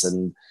hits.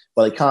 And,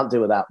 well, they can't do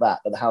without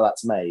that. But how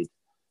that's made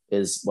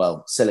is,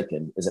 well,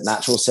 silicon. Is it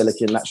natural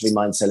silicon, naturally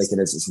mined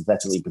silicon? Is it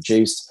synthetically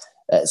produced?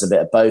 It's a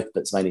bit of both, but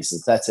it's mainly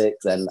synthetic.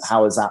 Then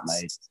how is that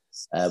made?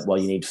 Well,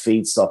 you need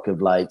feedstock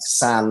of like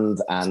sand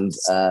and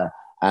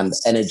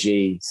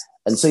energy.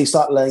 And so you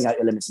start laying out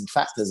your limiting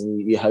factors and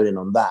you hone in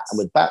on that. And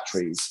with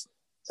batteries,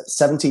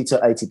 70 to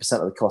 80%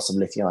 of the cost of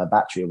lithium-ion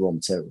battery are raw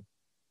material.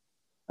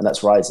 And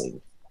that's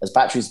rising. As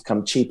batteries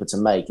become cheaper to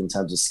make in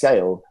terms of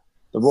scale,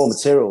 the raw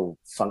material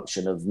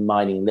function of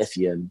mining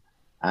lithium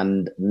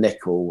and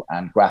nickel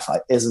and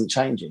graphite isn't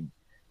changing.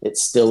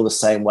 It's still the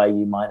same way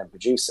you mine and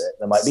produce it.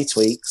 There might be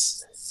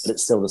tweaks, but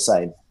it's still the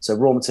same. So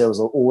raw materials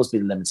will always be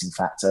the limiting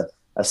factor.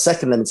 A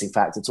second limiting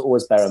factor to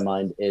always bear in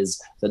mind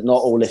is that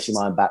not all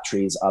lithium-ion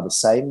batteries are the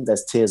same.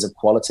 There's tiers of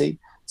quality.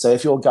 So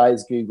if your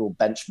guys Google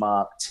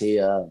benchmark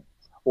tier,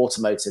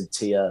 automotive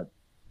tier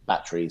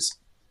batteries,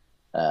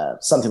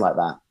 something like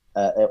that,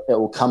 it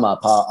will come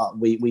up.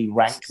 We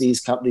rank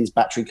these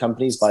battery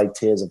companies by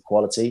tiers of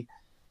quality.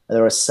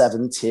 There are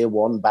 7 tier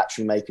 1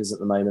 battery makers at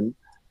the moment,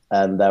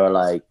 and there are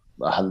like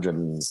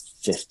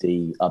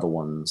 150 other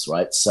ones,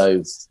 right?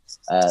 So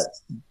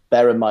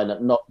bear in mind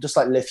that not just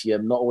like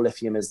lithium, not all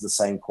lithium is the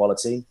same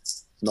quality.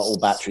 Not all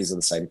batteries are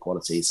the same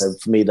quality. So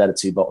for me, they're the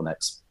 2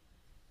 bottlenecks.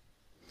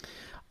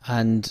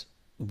 And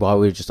while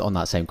we were just on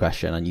that same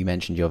question, and you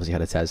mentioned you obviously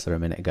had a Tesla a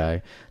minute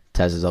ago.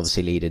 Tesla's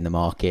obviously leading the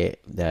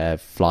market. They're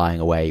flying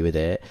away with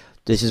it.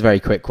 This is a very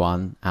quick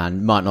one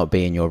and might not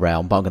be in your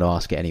realm, but I'm going to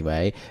ask it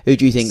anyway. Who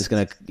do you think is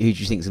going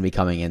to be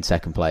coming in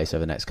second place over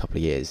the next couple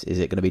of years? Is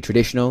it going to be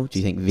traditional? Do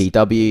you think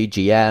VW,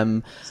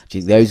 GM? Do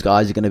you think those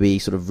guys are going to be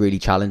sort of really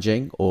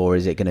challenging, or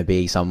is it going to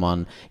be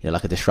someone,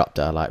 like a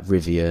disruptor like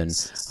Rivian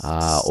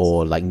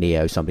or like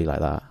Neo, somebody like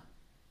that?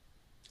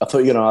 I thought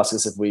you were going to ask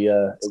us if we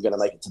were going to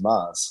make it to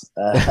Mars.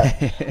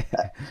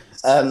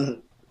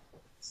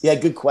 Yeah,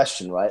 good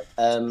question, right?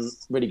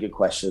 Really good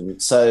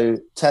question. So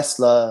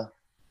Tesla,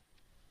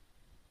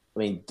 I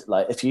mean,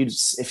 like if you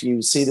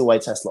see the way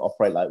Tesla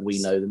operate, like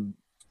we know them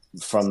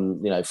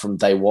from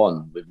day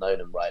one, we've known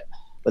them, right?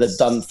 But they've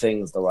done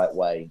things the right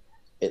way.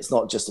 It's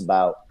not just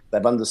about,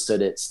 they've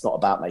understood it's not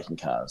about making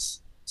cars.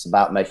 It's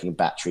about making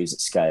batteries at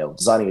scale,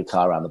 designing a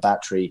car around the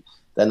battery.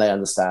 Then they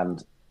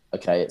understand,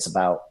 okay, it's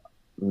about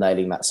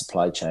nailing that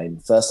supply chain.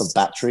 First of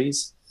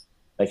batteries,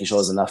 making sure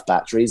there's enough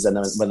batteries. And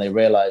then when they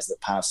realized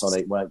that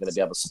Panasonic weren't going to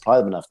be able to supply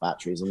them enough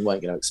batteries and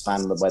weren't going to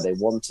expand the way they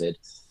wanted,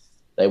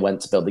 they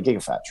went to build the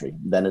Gigafactory.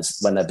 Then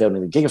it's when they're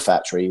building the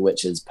Gigafactory,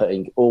 which is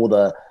putting all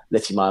the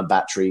lithium-ion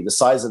battery, the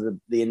size of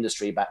the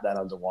industry back then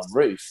under one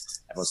roof.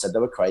 Everyone said they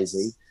were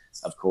crazy.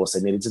 Of course,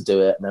 they needed to do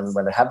it. And then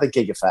when they had the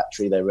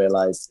Gigafactory, they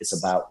realized it's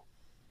about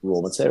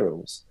raw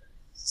materials.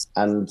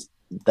 And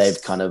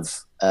they've kind of,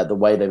 the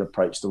way they've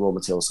approached the raw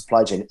material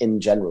supply chain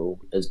in general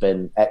has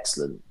been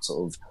excellent,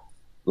 sort of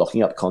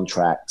locking up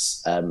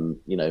contracts,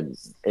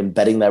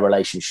 embedding their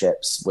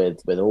relationships with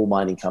all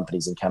mining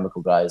companies and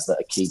chemical guys that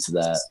are key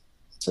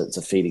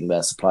to feeding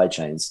their supply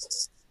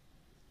chains.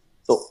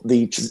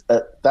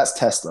 That's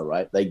Tesla,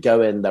 right? They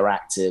go in, they're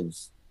active,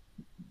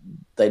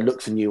 they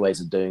look for new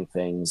ways of doing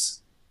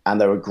things, and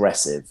they're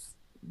aggressive.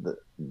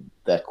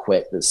 They're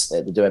quick,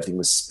 they do everything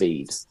with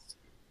speed.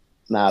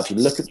 Now, if you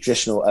look at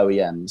traditional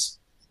OEMs,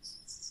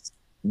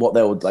 what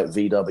they would like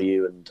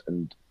VW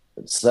and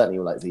certainly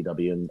like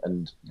VW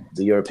and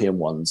the European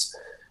ones,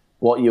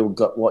 what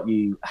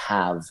you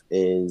have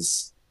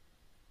is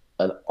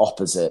an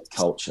opposite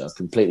culture,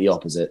 completely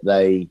opposite.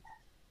 The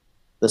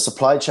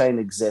supply chain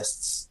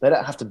exists. They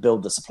don't have to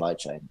build the supply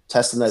chain.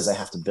 Tesla knows they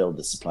have to build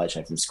the supply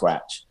chain from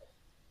scratch.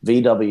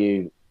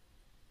 VW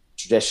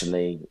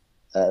traditionally,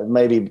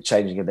 maybe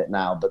changing a bit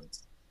now, but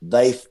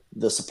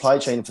the supply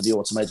chain for the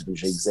automotive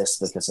industry exists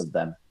because of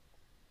them.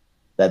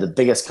 They're the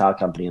biggest car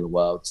company in the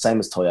world, same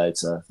as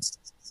Toyota,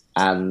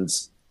 and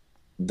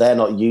they're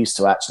not used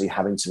to actually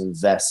having to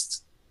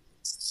invest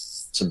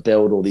to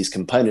build all these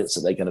components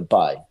that they're going to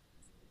buy.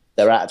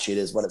 Their attitude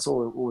is, well, it's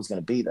always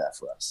going to be there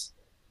for us.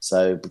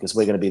 So because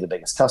we're going to be the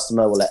biggest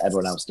customer, we'll let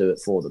everyone else do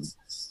it for them.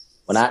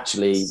 When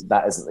actually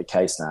that isn't the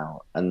case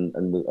now. And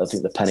I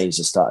think the pennies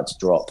just started to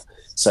drop.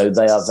 So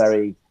they are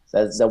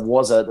there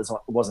was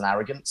an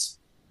arrogance.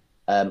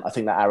 I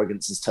think that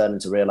arrogance has turned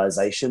into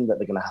realization that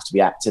they're going to have to be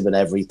active in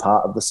every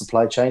part of the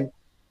supply chain.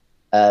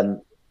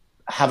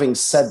 Having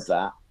said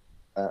that,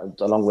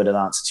 along with an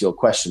answer to your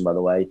question, by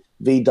the way,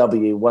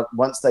 VW,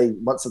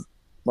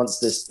 once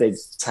this big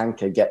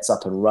tanker gets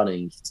up and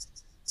running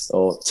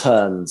or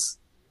turns,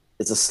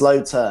 it's a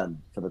slow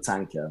turn for the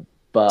tanker.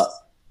 But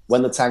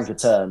when the tanker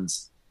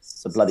turns,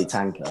 it's a bloody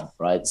tanker,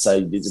 right? So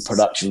the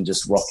production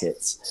just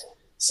rockets.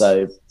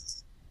 So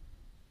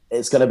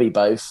it's going to be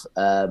both.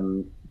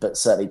 But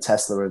certainly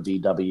Tesla and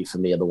VW for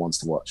me are the ones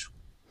to watch.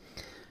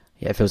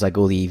 Yeah, it feels like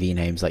all the EV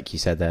names, like you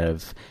said, there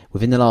have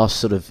within the last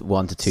sort of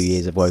 1 to 2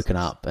 years have woken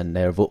up and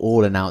they're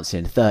all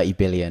announcing 30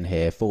 billion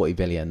here, 40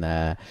 billion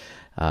there.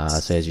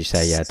 So as you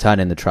say, yeah,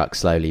 turning the truck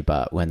slowly,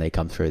 but when they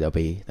come through, they'll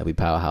be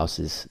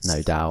powerhouses,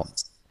 no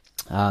doubt.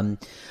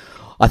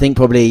 I think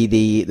probably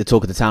the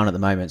talk of the town at the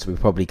moment, so we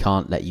probably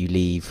can't let you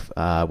leave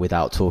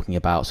without talking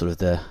about sort of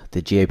the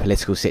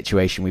geopolitical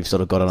situation we've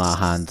sort of got on our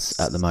hands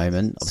at the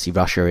moment. Obviously,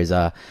 Russia is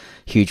a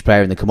huge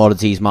player in the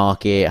commodities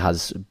market,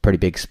 has pretty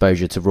big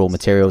exposure to raw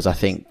materials. I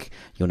think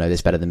you'll know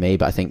this better than me,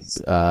 but I think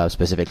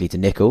specifically to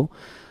nickel.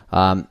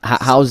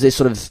 How's this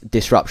sort of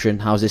disruption,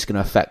 how's this going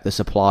to affect the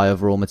supply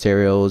of raw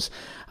materials,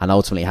 and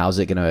ultimately how's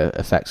it going to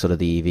affect sort of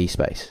the EV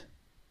space?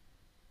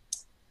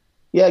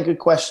 Yeah, good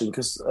question,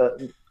 because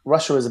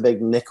Russia is a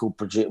big nickel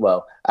producer.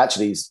 Well,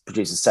 actually, it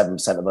produces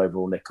 7% of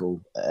overall nickel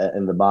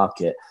in the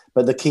market.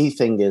 But the key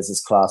thing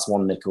is class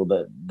 1 nickel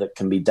that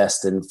can be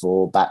destined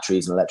for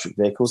batteries and electric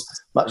vehicles.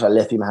 Much like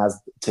lithium has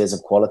tiers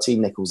of quality,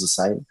 nickel's the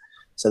same.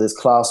 So there's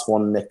class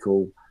 1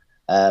 nickel.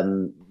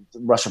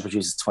 Russia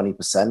produces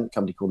 20%. A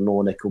company called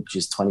Nornickel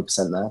produces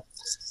 20%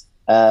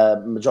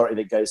 there. Majority of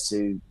it goes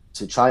to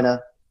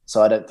China.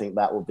 So I don't think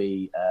that will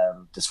be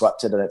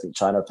disrupted. I don't think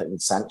China will put any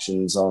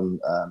sanctions on,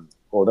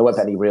 or there won't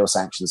be any real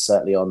sanctions,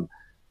 certainly on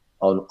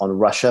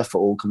Russia for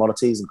all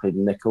commodities,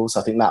 including nickel. So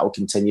I think that will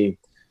continue,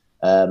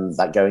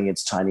 that going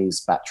into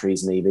Chinese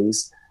batteries and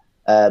EVs.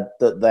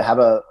 They have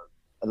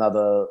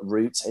another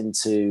route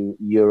into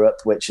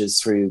Europe, which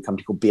is through a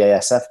company called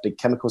BASF, big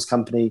chemicals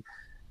company,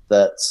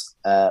 that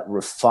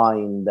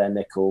refine their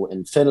nickel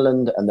in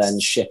Finland and then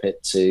ship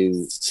it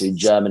to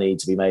Germany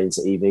to be made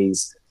into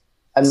EVs.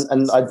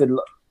 And I did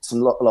a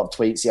lot of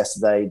tweets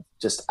yesterday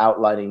just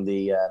outlining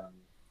the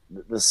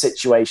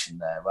situation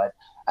there, right?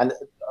 And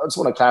I just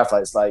want to clarify,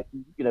 it's like,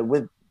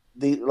 with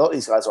a lot of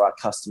these guys are our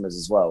customers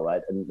as well,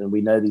 right? And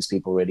we know these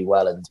people really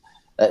well. And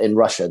in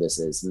Russia, this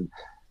is,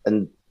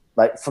 and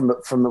like from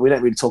we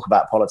don't really talk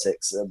about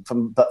politics,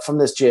 but from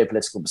this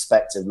geopolitical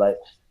perspective, like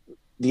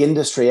the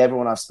industry,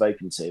 everyone I've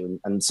spoken to,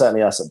 and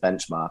certainly us at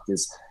Benchmark,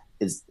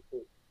 is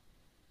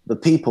the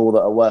people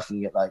that are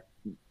working at like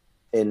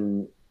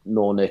in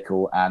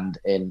Nornickel and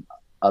in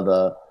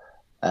other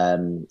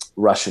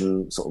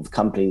Russian sort of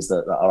companies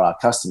that are our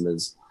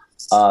customers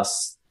are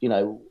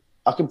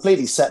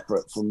completely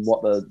separate from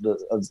what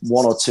the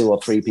one or two or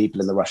three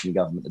people in the Russian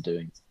government are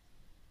doing,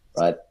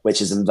 right?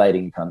 Which is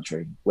invading a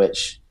country,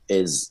 which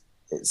is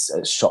it's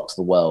a shock to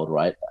the world,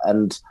 right?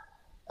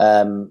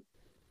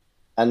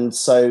 And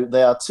so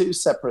they are two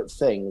separate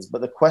things.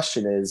 But the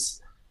question is,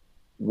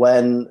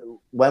 when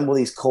will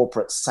these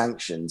corporate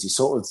sanctions? You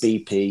saw it with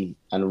BP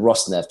and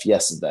Rosneft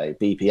yesterday.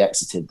 BP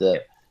exited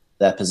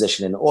their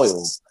position in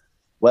oil.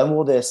 When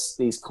will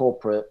these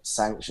corporate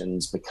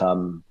sanctions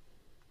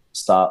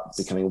start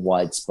becoming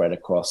widespread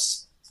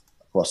across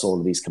all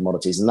of these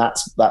commodities? And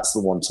that's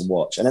the one to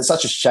watch. And it's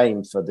such a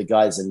shame for the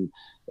guys in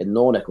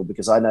Nornickel,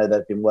 because I know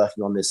they've been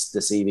working on this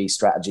EV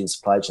strategy and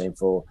supply chain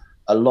for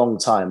a long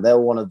time. They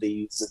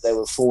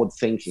were forward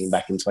thinking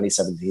back in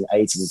 2017,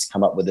 18 to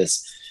come up with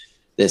this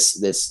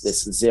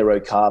zero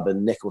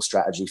carbon nickel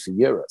strategy for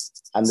Europe,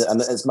 and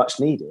it's much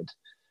needed.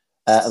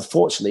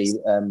 Unfortunately,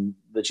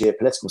 the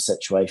geopolitical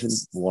situation,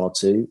 one or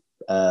two,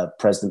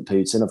 President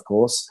Putin, of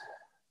course,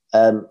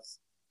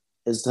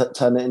 is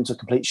turned it into a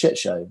complete shit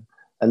show.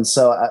 And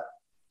so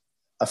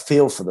I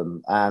feel for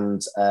them,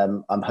 and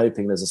I'm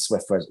hoping there's a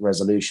swift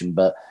resolution,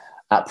 but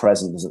at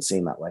present doesn't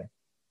seem that way.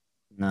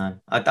 No,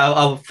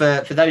 I'll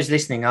for those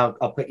listening, I'll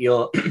put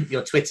your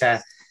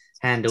Twitter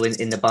handle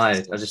in the bio.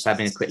 I was just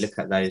having a quick look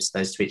at those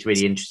tweets.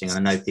 Really interesting. I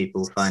know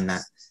people find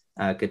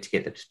that good to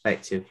get the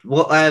perspective.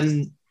 What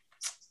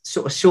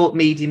sort of short,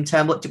 medium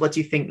term? What do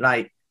you think?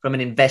 Like from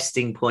an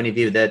investing point of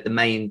view, the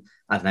main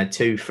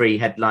 2-3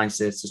 headlines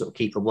to sort of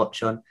keep a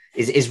watch on.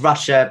 Is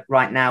Russia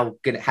right now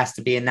has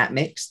to be in that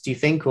mix? Do you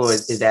think, or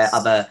is there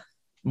other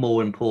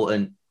more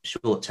important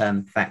short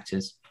term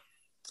factors?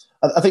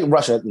 I think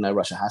Russia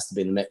has to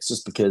be in the mix,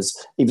 just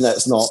because even though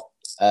it's not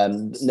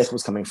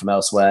nickel's coming from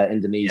elsewhere,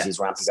 Indonesia is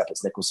ramping up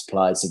its nickel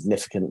supply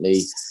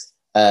significantly.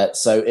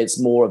 So it's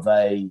more of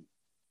a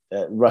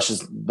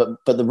Russia's, but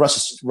the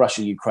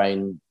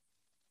Russia-Ukraine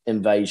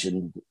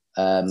invasion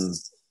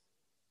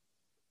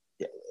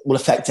will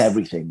affect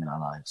everything in our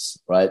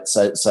lives, right?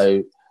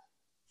 So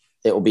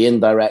it will be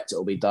indirect, it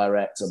will be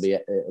direct,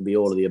 it'll be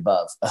all of the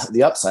above.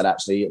 The upside,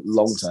 actually,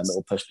 long term, it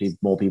will push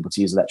more people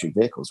to use electric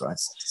vehicles, right?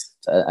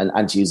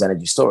 And to use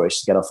energy storage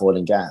to get off oil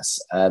and gas.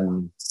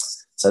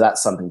 So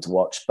that's something to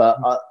watch. But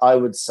I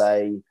would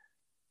say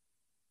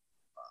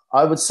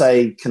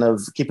kind of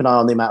keep an eye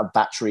on the amount of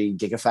battery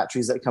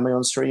gigafactories that are coming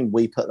on stream.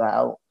 We put that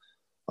out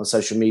on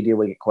social media.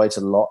 We get quite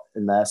a lot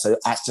in there. So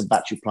active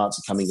battery plants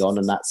are coming on,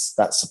 and that's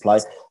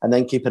supply. And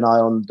then keep an eye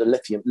on the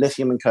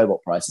lithium and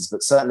cobalt prices.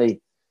 But certainly,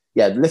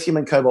 lithium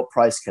and cobalt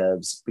price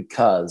curves,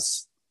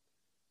 because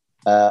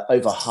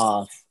over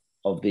half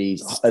of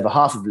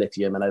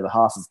lithium and over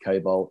half of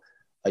cobalt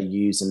are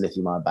used in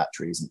lithium-ion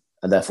batteries,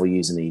 and therefore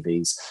used in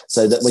EVs.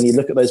 So that when you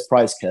look at those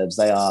price curves,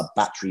 they are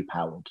battery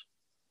powered.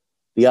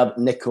 The other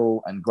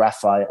nickel and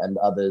graphite and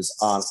others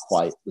aren't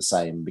quite the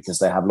same, because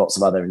they have lots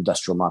of other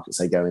industrial markets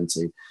they go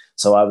into.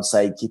 So I would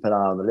say keep an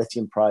eye on the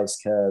lithium price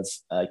curve,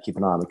 keep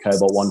an eye on the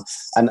cobalt one.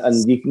 And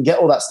you can get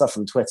all that stuff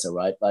from Twitter,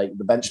 right? Like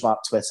the Benchmark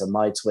Twitter,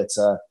 my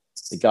Twitter,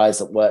 the guys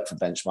that work for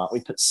Benchmark. We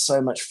put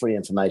so much free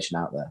information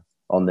out there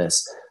on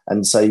this.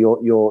 And so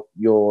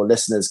your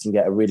listeners can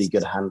get a really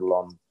good handle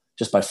on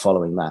just by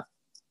following that.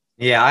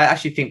 Yeah, I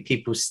actually think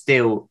people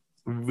still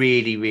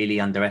really, really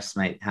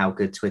underestimate how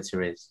good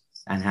Twitter is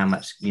and how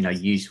much,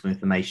 useful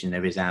information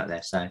there is out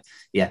there. So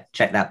yeah,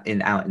 check that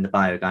out in the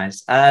bio,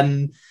 guys.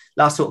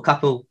 Last sort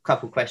of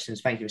couple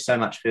questions. Thank you so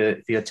much for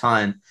your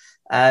time.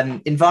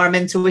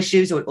 Environmental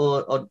issues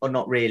or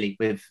not really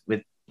with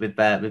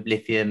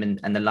lithium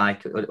and the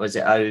like, or is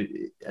it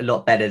a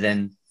lot better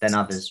than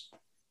others?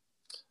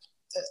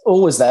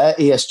 Always there.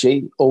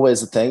 ESG,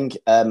 always a thing.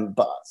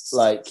 But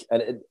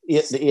the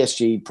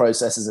ESG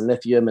processes in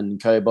lithium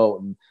and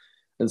cobalt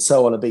and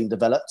so on are being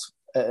developed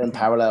in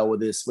parallel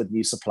with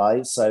new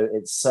supplies. So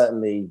it's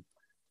certainly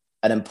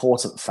an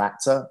important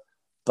factor,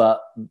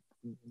 but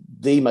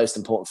the most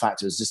important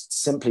factor is just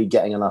simply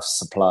getting enough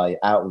supply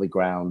out of the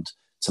ground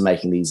to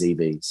making these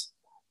EVs.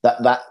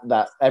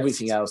 That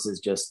everything else is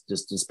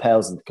just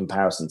pales in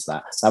comparison to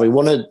that. Now we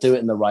want to do it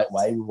in the right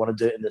way. We want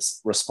to do it in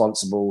this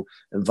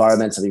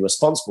environmentally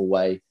responsible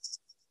way,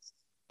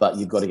 but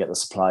you've got to get the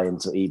supply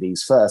into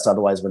EVs first.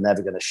 Otherwise, we're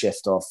never going to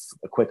shift off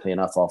quickly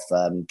enough off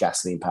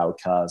gasoline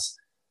powered cars.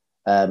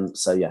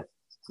 So yeah,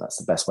 that's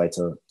the best way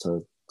to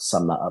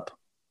sum that up.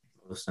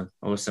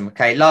 Awesome.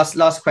 Okay,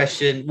 last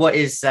question.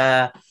 What's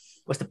the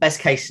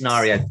best case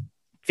scenario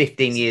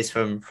 15 years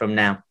from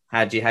now?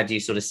 How do you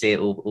sort of see it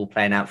all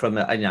playing out from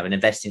an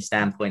investing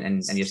standpoint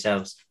and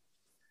yourselves?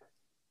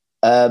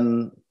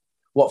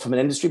 What, from an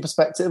industry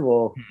perspective,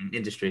 or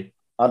industry?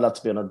 I'd love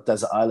to be on a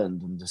desert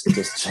island and just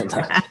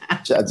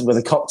with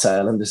a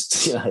cocktail and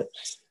just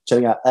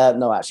chilling out.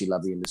 No, I actually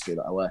love the industry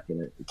that I work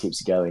in. It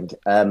keeps you going.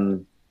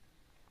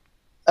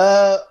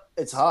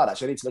 It's hard,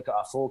 actually. I need to look at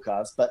our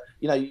forecast, but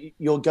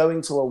you're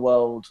going to a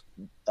world,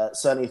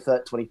 certainly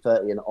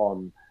 2030 and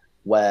on,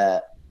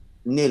 where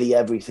nearly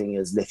everything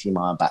is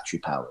lithium-ion battery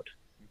powered.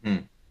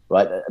 Mm-hmm.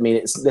 Right? I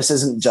mean, this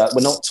isn't just.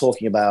 We're not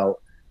talking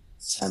about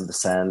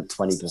 10%, 20%,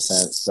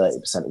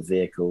 30% of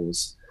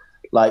vehicles.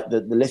 Like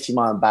the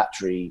lithium-ion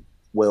battery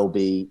will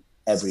be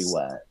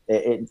everywhere.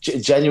 It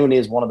genuinely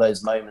is one of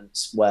those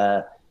moments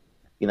where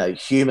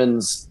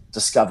humans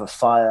discover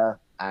fire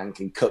and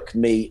can cook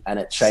meat, and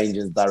it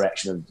changes the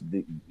direction of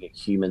the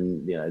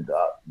human.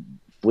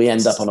 We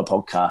end up on a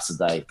podcast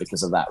today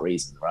because of that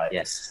reason, right?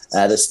 Yes.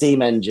 The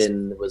steam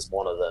engine was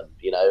one of them,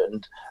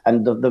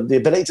 and the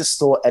ability to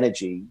store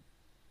energy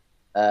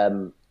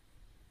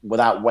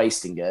without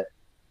wasting it,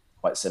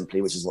 quite simply,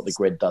 which is what the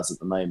grid does at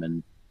the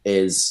moment,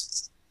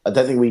 I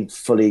don't think we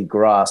fully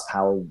grasp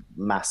how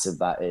massive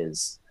that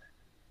is,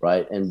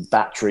 right? And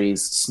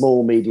batteries,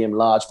 small, medium,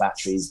 large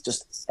batteries,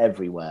 just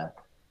everywhere.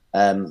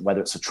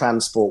 Whether it's for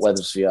transport, whether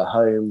it's for your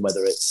home,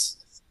 whether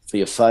it's for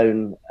your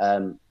phone,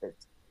 they're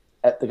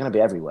going to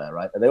be everywhere,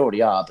 right? They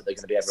already are, but they're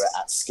going to be everywhere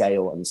at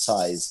scale and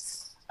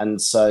size.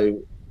 And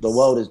so the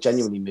world is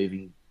genuinely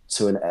moving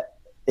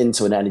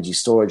into an energy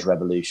storage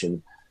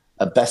revolution.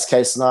 A best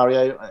case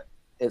scenario,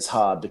 it's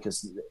hard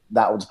because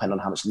that will depend on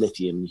how much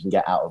lithium you can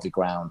get out of the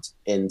ground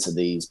into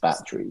these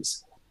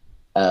batteries.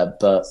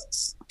 But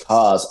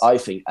cars, I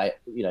think,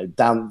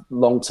 down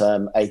long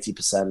term,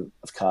 80%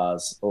 of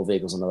cars or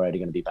vehicles on the road are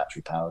going to be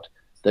battery powered.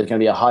 There's going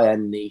to be a high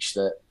end niche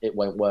that it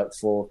won't work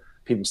for.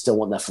 People still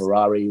want their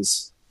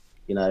Ferraris.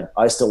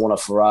 I still want a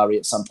Ferrari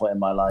at some point in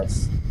my life,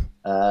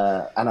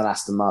 and an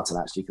Aston Martin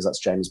actually, because that's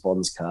James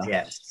Bond's car.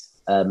 Yeah.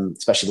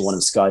 Especially the one in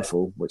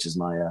Skyfall, which is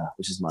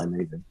my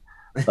movie.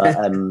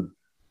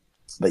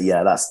 But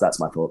yeah, that's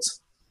my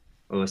thoughts.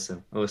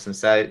 Awesome.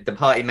 So the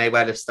party may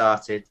well have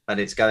started, but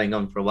it's going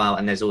on for a while,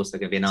 and there's also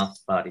going to be an after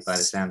party by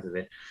the sound of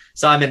it.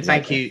 Simon,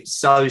 thank you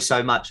so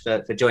much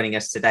for joining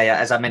us today.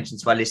 As I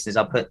mentioned to our listeners,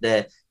 I'll put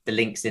the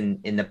links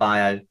in the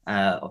bio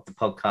of the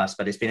podcast,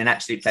 but it's been an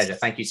absolute pleasure.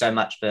 Thank you so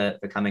much for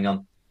coming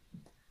on.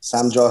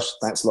 Sam, Josh,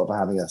 thanks a lot for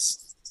having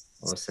us.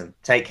 Awesome.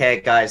 Take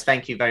care, guys.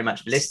 Thank you very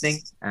much for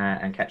listening,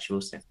 and catch you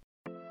all soon.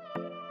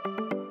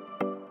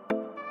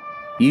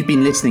 You've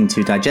been listening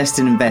to Digest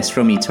and Invest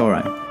from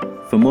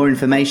eToro. For more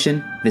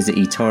information, visit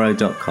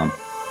eToro.com.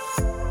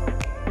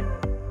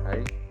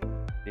 Hi,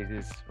 this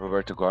is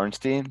Roberto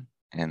Gornstein,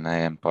 and I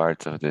am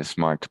part of the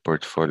Smart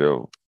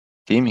Portfolio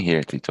team here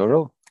at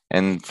eToro.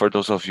 And for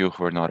those of you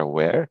who are not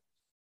aware,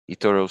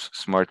 eToro's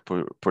Smart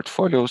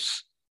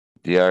Portfolios,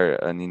 they are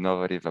an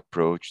innovative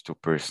approach to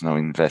personal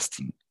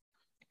investing.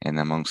 And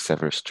among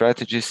several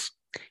strategies,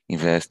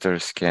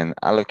 investors can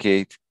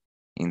allocate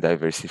in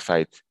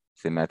diversified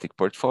thematic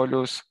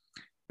portfolios,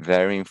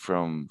 varying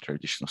from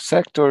traditional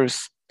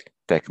sectors,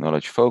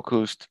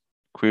 technology-focused,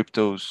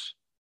 cryptos,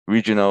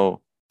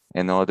 regional,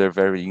 and other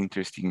very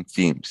interesting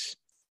themes.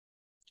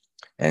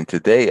 And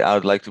today, I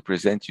would like to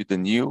present you the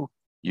new,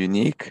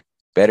 unique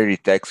Battery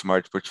Tech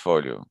Smart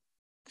Portfolio.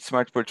 The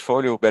Smart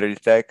Portfolio Battery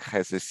Tech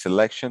has a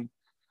selection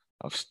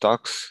of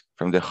stocks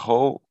from the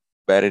whole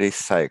battery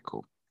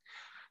cycle.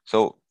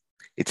 So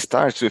it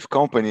starts with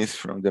companies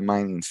from the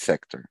mining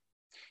sector.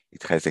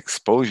 It has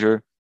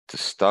exposure to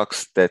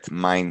stocks that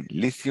mine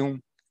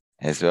lithium,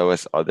 as well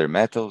as other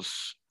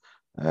metals,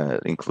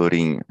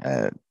 including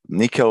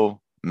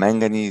nickel,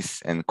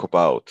 manganese, and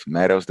cobalt,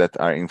 metals that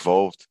are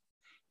involved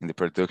in the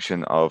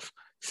production of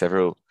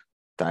several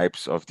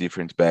types of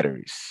different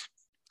batteries.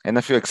 And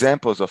a few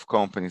examples of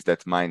companies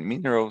that mine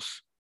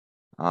minerals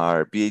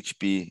are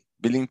BHP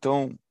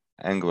Billiton,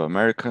 Anglo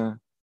American,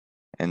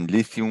 and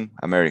Lithium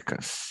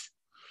Americas.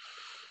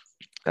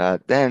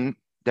 Then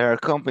there are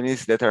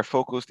companies that are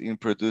focused in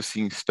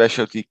producing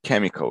specialty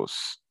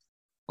chemicals.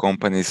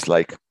 Companies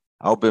like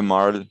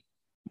Albemarle,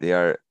 they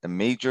are a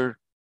major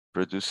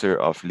producer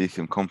of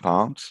lithium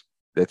compounds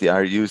that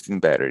are used in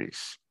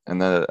batteries.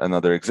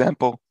 Another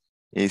example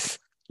is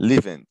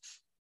Livent,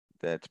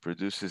 that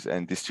produces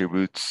and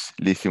distributes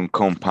lithium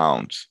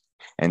compounds.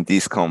 And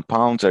these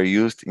compounds are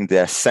used in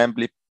the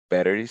assembly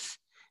batteries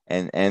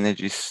and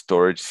energy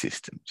storage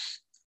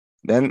systems.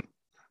 Then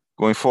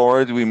going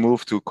forward, we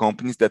move to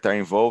companies that are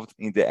involved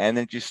in the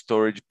energy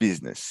storage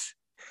business,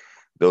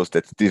 those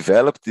that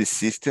develop these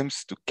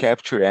systems to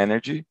capture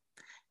energy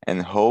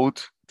and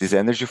hold this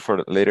energy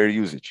for later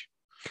usage.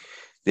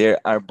 They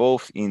are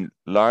both in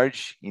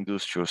large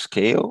industrial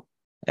scale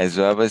as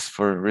well as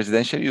for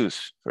residential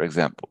use, for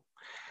example.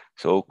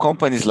 So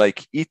companies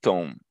like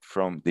Eaton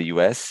from the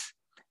US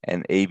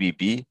and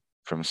ABB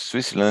from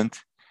Switzerland,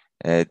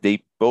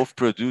 they both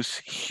produce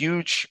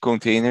huge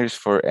containers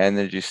for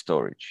energy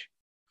storage,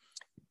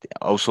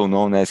 also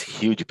known as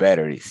huge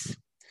batteries.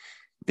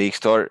 They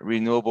store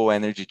renewable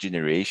energy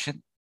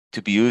generation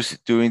to be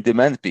used during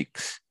demand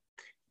peaks,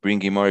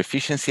 bringing more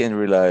efficiency and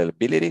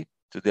reliability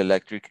to the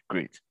electric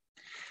grid.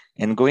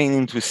 And going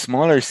into a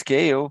smaller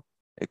scale,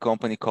 a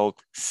company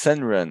called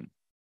Sunrun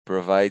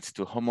provides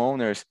to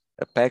homeowners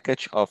a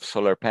package of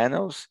solar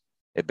panels,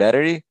 a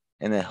battery,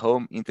 and a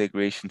home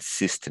integration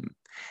system.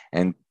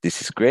 And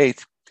this is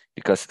great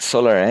because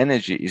solar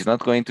energy is not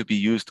going to be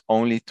used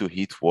only to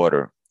heat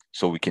water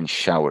so we can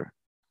shower.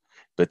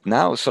 But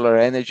now solar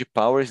energy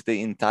powers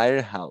the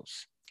entire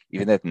house,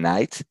 even at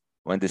night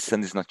when the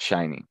sun is not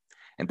shining.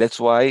 And that's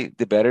why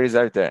the batteries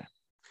are there.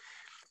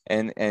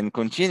 And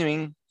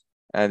continuing,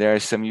 there are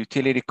some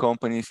utility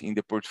companies in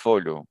the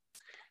portfolio.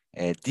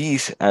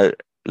 These are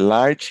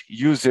large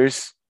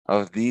users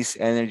of these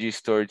energy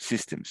storage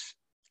systems.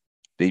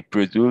 They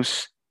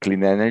produce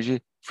clean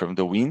energy from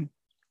the wind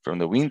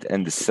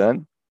and the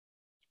sun,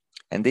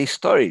 and they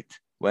store it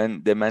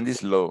when demand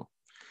is low.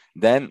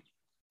 Then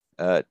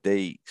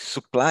they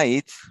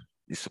supply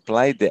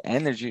the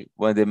energy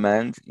when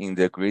demand in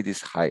the grid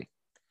is high.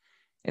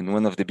 And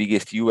one of the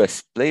biggest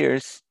US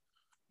players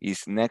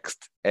is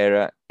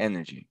NextEra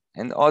Energy.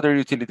 And other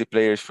utility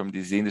players from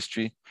this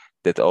industry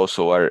that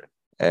also are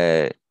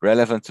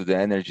relevant to the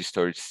energy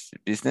storage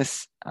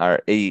business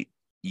are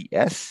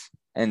AES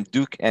and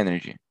Duke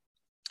Energy.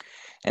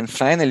 And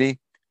finally,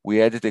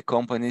 we added the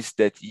companies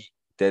that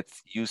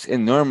use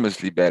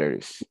enormously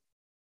batteries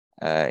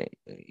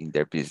in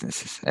their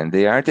businesses. And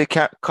they are the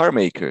car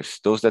makers,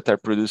 those that are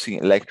producing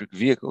electric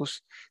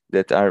vehicles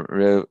that are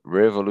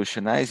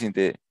revolutionizing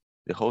the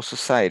whole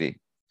society.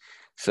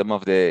 Some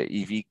of the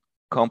EV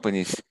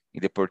companies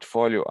in the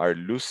portfolio are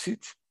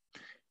Lucid,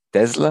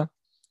 Tesla,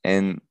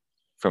 and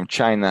from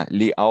China,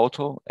 Li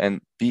Auto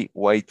and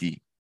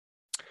BYD.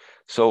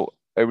 So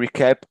a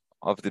recap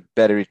of the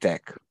battery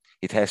tech.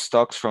 It has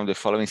stocks from the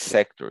following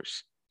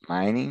sectors: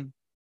 mining,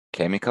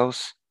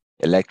 chemicals,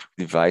 electric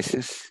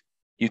devices,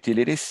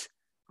 utilities,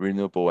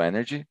 renewable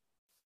energy,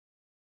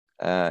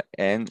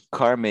 and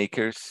car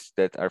makers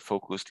that are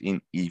focused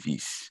in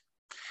EVs.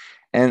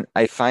 And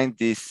I find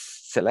this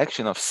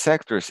selection of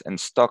sectors and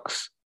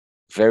stocks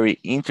very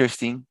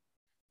interesting.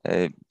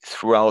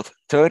 Throughout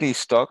 30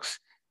 stocks,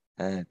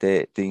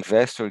 the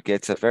investor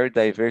gets a very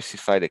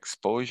diversified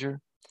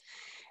exposure.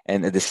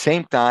 And at the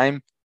same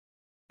time,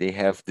 they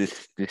have the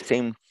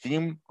same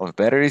theme of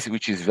batteries,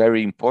 which is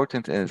very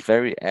important and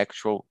very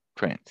actual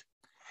trend.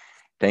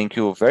 Thank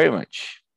you very much.